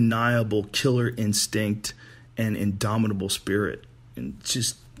undeniable killer instinct and indomitable spirit. And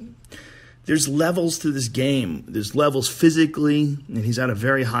just, there's levels to this game. There's levels physically, and he's at a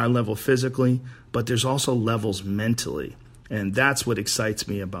very high level physically, but there's also levels mentally. And that's what excites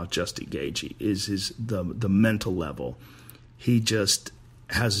me about Justin Gaethje, is the mental level. He just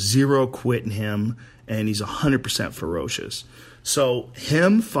has zero quit in him, and he's 100% ferocious. So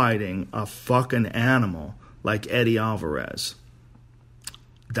him fighting a fucking animal like Eddie Alvarez,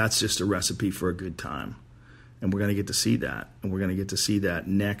 that's just a recipe for a good time. And we're going to get to see that. And we're going to get to see that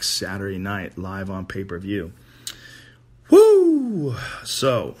next Saturday night live on pay-per-view. Woo!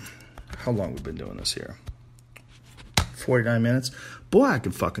 So, how long have we been doing this here? 49 minutes? Boy, I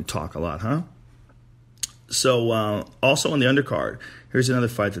can fucking talk a lot, huh? So, also on the undercard, here's another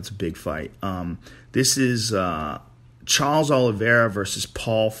fight that's a big fight. This is Charles Oliveira versus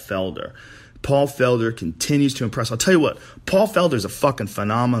Paul Felder. Paul Felder continues to impress. I'll tell you what, Paul Felder's a fucking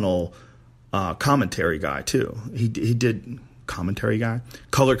phenomenal commentary guy, too. He did... commentary guy?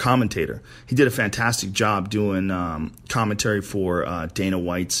 Color commentator. He did a fantastic job doing commentary for Dana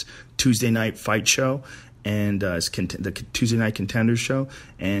White's Tuesday Night Fight Show and the Tuesday Night Contenders show.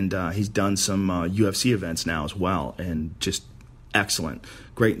 And he's done some UFC events now as well. And just excellent.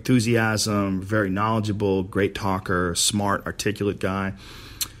 Great enthusiasm, very knowledgeable, great talker, smart, articulate guy.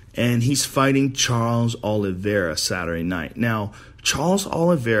 And he's fighting Charles Oliveira Saturday night. Now, Charles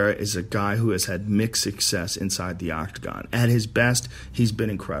Oliveira is a guy who has had mixed success inside the octagon. At his best, he's been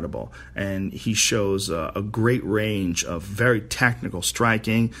incredible, and he shows a great range of very technical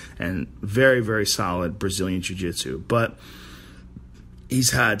striking and very, very solid Brazilian jiu-jitsu. But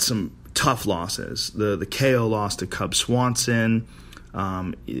he's had some tough losses. The KO loss to Cub Swanson.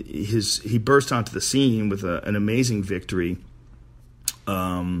 He burst onto the scene with an amazing victory.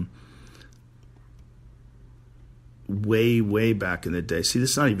 Way back in the day. See,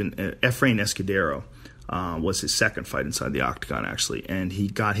 this is not even... Efrain Escudero was his second fight inside the octagon, actually, and he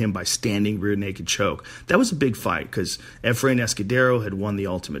got him by standing rear naked choke. That was a big fight because Efrain Escudero had won the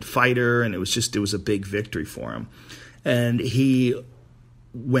Ultimate Fighter, and it was a big victory for him. And he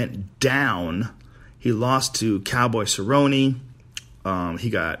went down. He lost to Cowboy Cerrone. He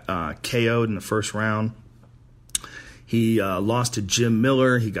got KO'd in the first round. He lost to Jim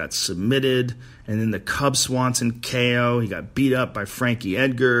Miller. He got submitted. And then the Cub Swanson KO. He got beat up by Frankie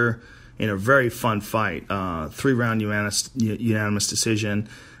Edgar in a very fun fight. 3-round unanimous decision.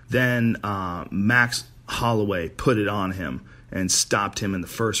 Then Max Holloway put it on him and stopped him in the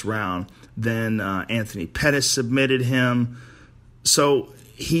first round. Then Anthony Pettis submitted him. So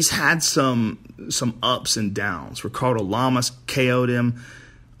he's had some ups and downs. Ricardo Lamas KO'd him.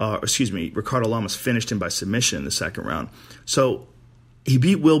 Ricardo Lamas finished him by submission in the second round. So he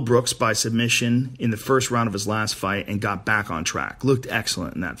beat Will Brooks by submission in the first round of his last fight and got back on track. Looked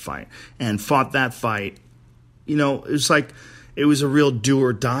excellent in that fight and fought that fight. You know, it was a real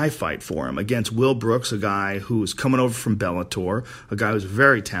do-or-die fight for him against Will Brooks, a guy who was coming over from Bellator, a guy who was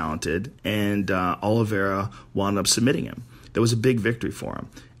very talented, and Oliveira wound up submitting him. That was a big victory for him.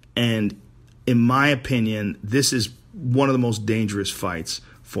 And in my opinion, this is one of the most dangerous fights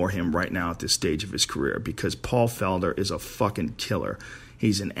for him right now at this stage of his career because Paul Felder is a fucking killer.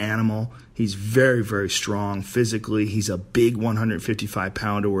 He's an animal. He's very, very strong physically. He's a big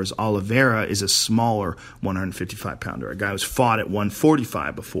 155-pounder, whereas Oliveira is a smaller 155-pounder, a guy who's fought at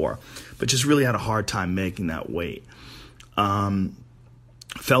 145 before, but just really had a hard time making that weight.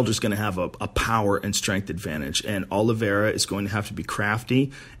 Felder's going to have a power and strength advantage, and Oliveira is going to have to be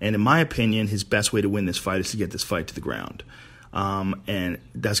crafty. And in my opinion, his best way to win this fight is to get this fight to the ground. And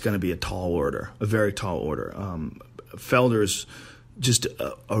that's going to be a tall order, a very tall order. Felder's just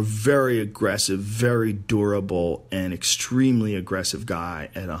a very aggressive, very durable, and extremely aggressive guy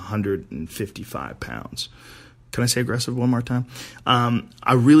at 155 pounds. Can I say aggressive one more time?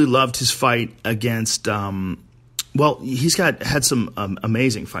 I really loved his fight against... he's had some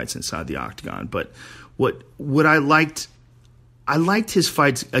amazing fights inside the octagon, but what I liked his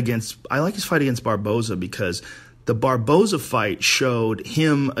fight against Barboza because the Barboza fight showed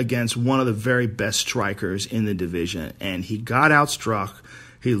him against one of the very best strikers in the division, and he got outstruck.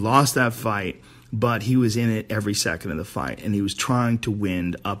 He lost that fight, but he was in it every second of the fight, and he was trying to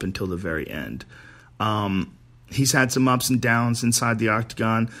win up until the very end. He's had some ups and downs inside the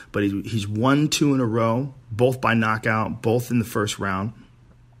octagon, but he's won 2 in a row, both by knockout, both in the first round.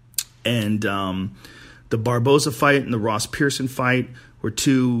 And the Barboza fight and the Ross Pearson fight were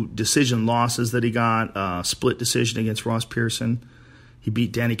 2 decision losses that he got, split decision against Ross Pearson. He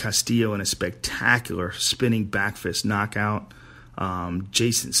beat Danny Castillo in a spectacular spinning back fist knockout.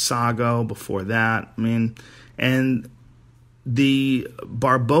 Jason Sago before that. And the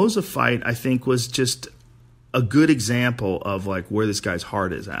Barboza fight, I think, was just a good example of where this guy's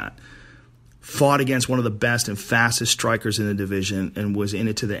heart is at. Fought against one of the best and fastest strikers in the division and was in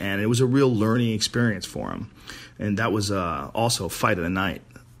it to the end. It was a real learning experience for him. And that was also fight of the night.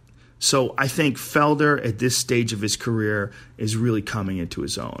 So I think Felder at this stage of his career is really coming into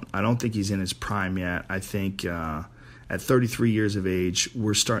his own. I don't think he's in his prime yet. I think at 33 years of age,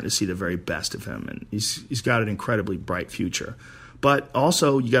 we're starting to see the very best of him. And he's got an incredibly bright future. But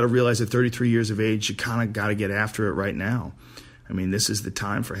also, you got to realize at 33 years of age, you kind of got to get after it right now. I mean, this is the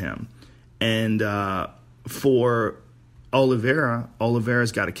time for him. And for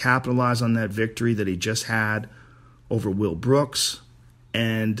Oliveira's got to capitalize on that victory that he just had over Will Brooks.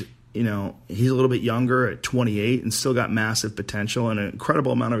 And, you know, he's a little bit younger at 28 and still got massive potential and an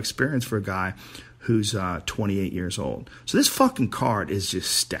incredible amount of experience for a guy who's 28 years old. So this fucking card is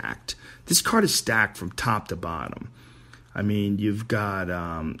just stacked. This card is stacked from top to bottom. I mean, you've got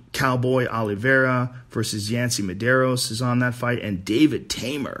Cowboy Oliveira versus Yancy Medeiros is on that fight, and David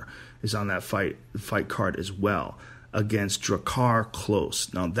Tamer is on that fight card as well against Drakkar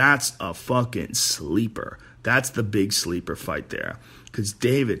Klose. Now, that's a fucking sleeper. That's the big sleeper fight there because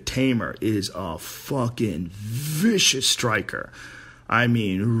David Tamer is a fucking vicious striker. I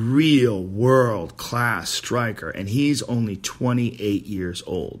mean, real world-class striker, and he's only 28 years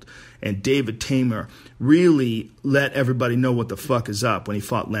old. And David Tamer really let everybody know what the fuck is up when he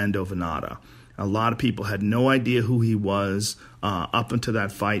fought Lando Venata. A lot of people had no idea who he was up until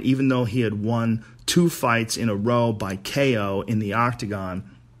that fight, even though he had won 2 fights in a row by KO in the octagon.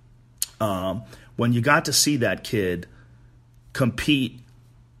 When you got to see that kid compete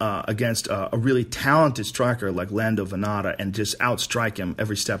against a really talented striker like Lando Venata and just outstrike him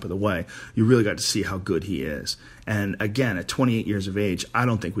every step of the way, you really got to see how good he is. And again, at 28 years of age, I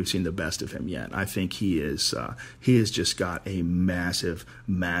don't think we've seen the best of him yet. I think he has just got a massive,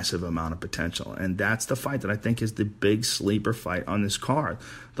 massive amount of potential. And that's the fight that I think is the big sleeper fight on this card.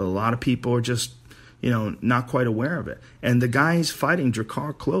 That a lot of people are just, you know, not quite aware of it. And the guy he's fighting,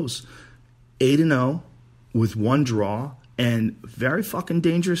 Drakkar Klose, 8-0 with 1 draw, and very fucking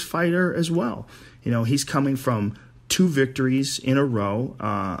dangerous fighter as well. You know, he's coming from 2 victories in a row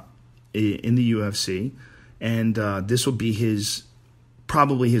in the UFC, and this will be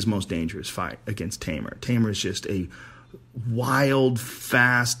probably his most dangerous fight against Tamer. Tamer is just a wild,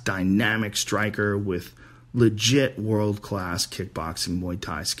 fast, dynamic striker with legit world-class kickboxing Muay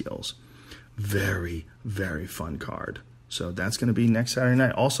Thai skills. Very, very fun card. So that's going to be next Saturday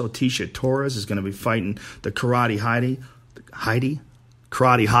night. Also, Tisha Torres is going to be fighting the Karate Hottie,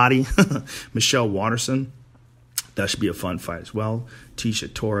 Michelle Waterson. That should be a fun fight as well.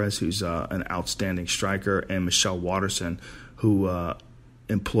 Tisha Torres, who's an outstanding striker, and Michelle Waterson, who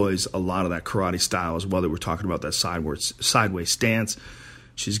employs a lot of that karate style as well that we're talking about, that sideways stance.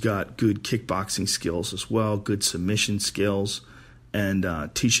 She's got good kickboxing skills as well, good submission skills. And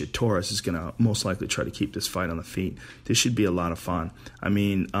Tisha Torres is going to most likely try to keep this fight on the feet. This should be a lot of fun. I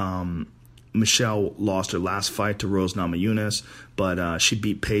mean, Michelle lost her last fight to Rose Namajunas, but she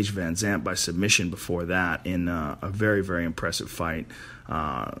beat Paige Van Zandt by submission before that in a very, very impressive fight.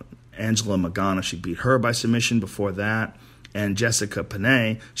 Angela Magana, she beat her by submission before that. And Jessica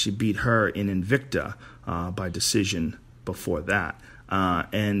Panay, she beat her in Invicta by decision before that.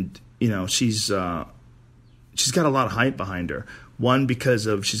 And, you know, she's got a lot of hype behind her. One, because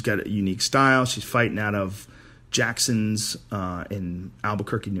she's got a unique style. She's fighting out of Jackson's in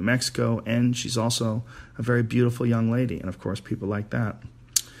Albuquerque, New Mexico, and she's also a very beautiful young lady. And, of course, people like that.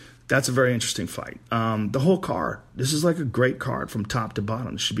 That's a very interesting fight. The whole card, this is like a great card from top to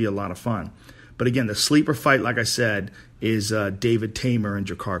bottom. It should be a lot of fun. But, again, the sleeper fight, like I said, is David Tamer and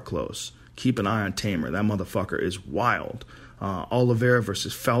Drakkar Klose. Keep an eye on Tamer. That motherfucker is wild. Oliveira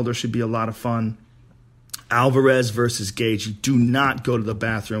versus Felder should be a lot of fun. Alvarez versus Gage. Do not go to the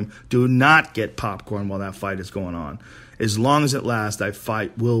bathroom. Do not get popcorn while that fight is going on. As long as it lasts, that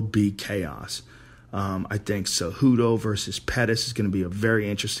fight will be chaos. I think Cejudo versus Pettis is going to be a very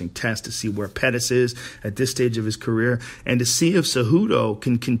interesting test to see where Pettis is at this stage of his career and to see if Cejudo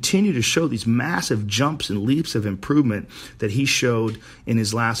can continue to show these massive jumps and leaps of improvement that he showed in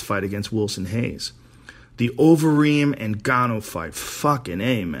his last fight against Wilson Hayes. The Overeem and Ngannou fight, fucking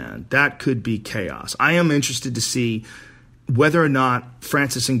A, man. That could be chaos. I am interested to see whether or not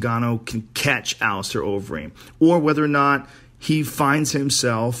Francis Ngannou can catch Alistair Overeem or whether or not he finds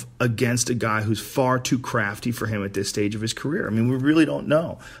himself against a guy who's far too crafty for him at this stage of his career. I mean, we really don't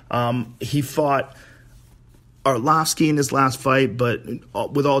know. He fought Arlovsky in his last fight, but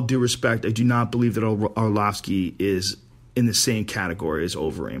with all due respect, I do not believe that Arlovsky is in the same category as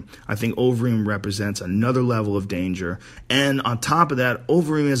Overeem. I think Overeem represents another level of danger. And on top of that,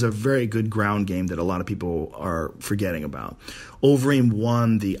 Overeem has a very good ground game that a lot of people are forgetting about. Overeem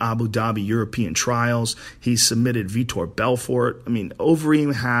won the Abu Dhabi European Trials. He submitted Vitor Belfort. I mean,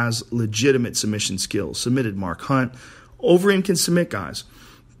 Overeem has legitimate submission skills. Submitted Mark Hunt. Overeem can submit guys.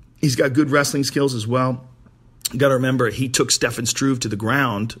 He's got good wrestling skills as well. You got to remember, he took Stefan Struve to the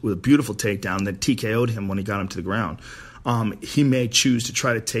ground with a beautiful takedown that TKO'd him when he got him to the ground. He may choose to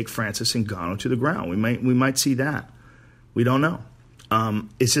try to take Francis Ngannou to the ground. We might see that. We don't know.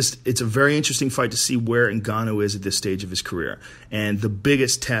 It's a very interesting fight to see where Ngannou is at this stage of his career, and the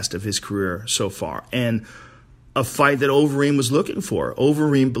biggest test of his career so far, and a fight that Overeem was looking for.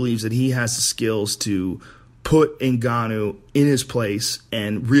 Overeem believes that he has the skills to put Ngannou in his place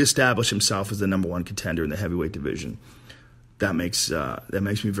and reestablish himself as the number one contender in the heavyweight division. That makes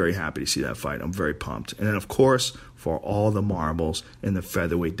me very happy to see that fight. I'm very pumped. And then, of course, for all the marbles in the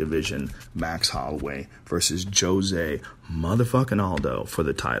featherweight division, Max Holloway versus Jose motherfucking Aldo for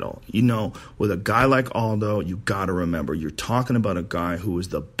the title. You know, with a guy like Aldo, you got to remember, you're talking about a guy who was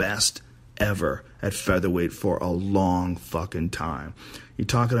the best ever at featherweight for a long fucking time. You're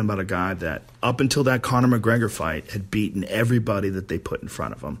talking about a guy that, up until that Conor McGregor fight, had beaten everybody that they put in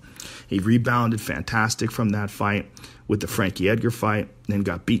front of him. He rebounded fantastic from that fight with the Frankie Edgar fight, then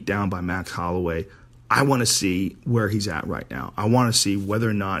got beat down by Max Holloway. I want to see where he's at right now. I want to see whether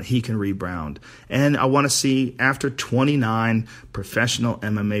or not he can rebound. And I want to see, after 29 professional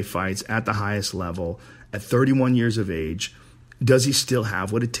MMA fights at the highest level, at 31 years of age, does he still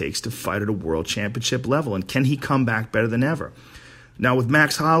have what it takes to fight at a world championship level? And can he come back better than ever? Now, with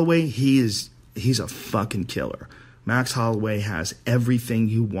Max Holloway, he's a fucking killer. Max Holloway has everything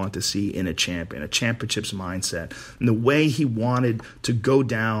you want to see in a champion, a championship's mindset. And the way he wanted to go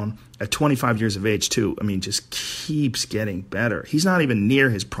down at 25 years of age, too, I mean, just keeps getting better. He's not even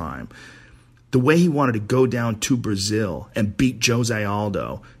near his prime. The way he wanted to go down to Brazil and beat Jose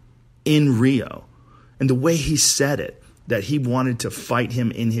Aldo in Rio, and the way he said it, that he wanted to fight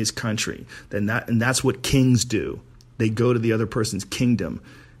him in his country, and that's what kings do. They go to the other person's kingdom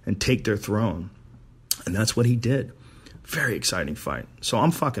and take their throne. And that's what he did. Very exciting fight. So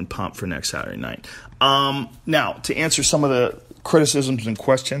I'm fucking pumped for next Saturday night. Now, to answer some of the criticisms and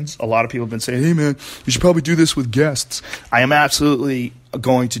questions, a lot of people have been saying, hey, man, you should probably do this with guests. I am absolutely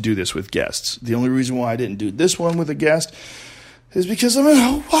going to do this with guests. The only reason why I didn't do this one with a guest is because I'm in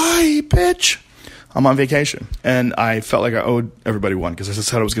Hawaii, bitch. I'm on vacation, and I felt like I owed everybody one because I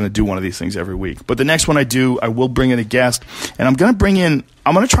said I was going to do one of these things every week. But the next one I do, I will bring in a guest, and I'm going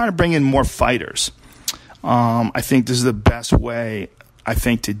to try to bring in more fighters. I think this is the best way,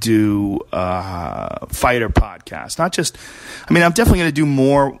 to do a fighter podcast. Not just, I'm definitely going to do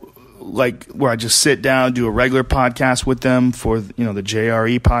more like where I just sit down, do a regular podcast with them for, the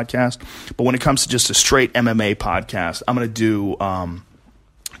JRE podcast. But when it comes to just a straight MMA podcast, I'm going to do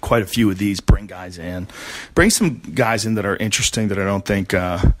quite a few of these, bring some guys in that are interesting that I don't think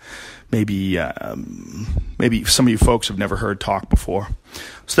maybe some of you folks have never heard talk before.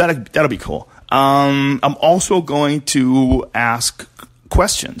 So that'll be cool. I'm also going to ask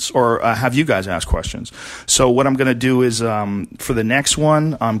questions, or have you guys ask questions. So what I'm going to do is, for the next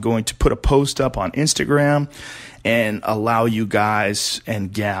one, I'm going to put a post up on Instagram and allow you guys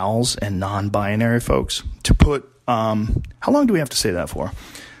and gals and non-binary folks to put, how long do we have to say that for?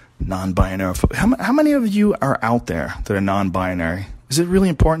 Non-binary. How many of you are out there that are non-binary? Is it really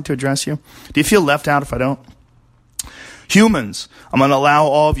important to address you? Do you feel left out if I don't? Humans. I'm going to allow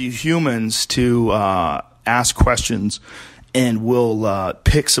all of you humans to ask questions, and we'll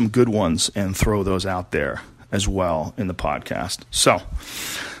pick some good ones and throw those out there as well in the podcast. So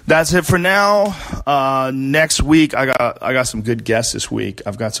that's it for now. Next week, I got some good guests this week.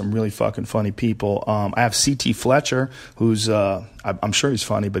 I've got some really fucking funny people. I have CT Fletcher, who's I'm sure he's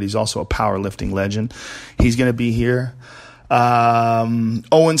funny, but he's also a powerlifting legend. He's going to be here.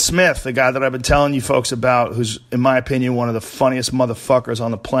 Owen Smith, the guy that I've been telling you folks about, who's, in my opinion, one of the funniest motherfuckers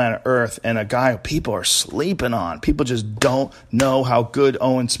on the planet Earth, and a guy who people are sleeping on. People just don't know how good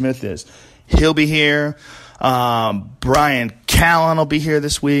Owen Smith is. He'll be here. Brian Callen will be here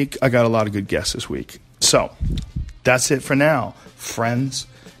this week. I got a lot of good guests this week. So that's it for now, friends.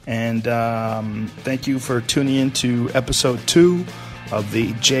 And thank you for tuning in to episode 2 of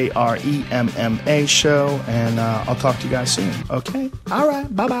the JRE MMA Show. And I'll talk to you guys soon. Okay? All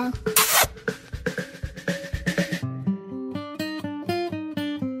right. Bye-bye.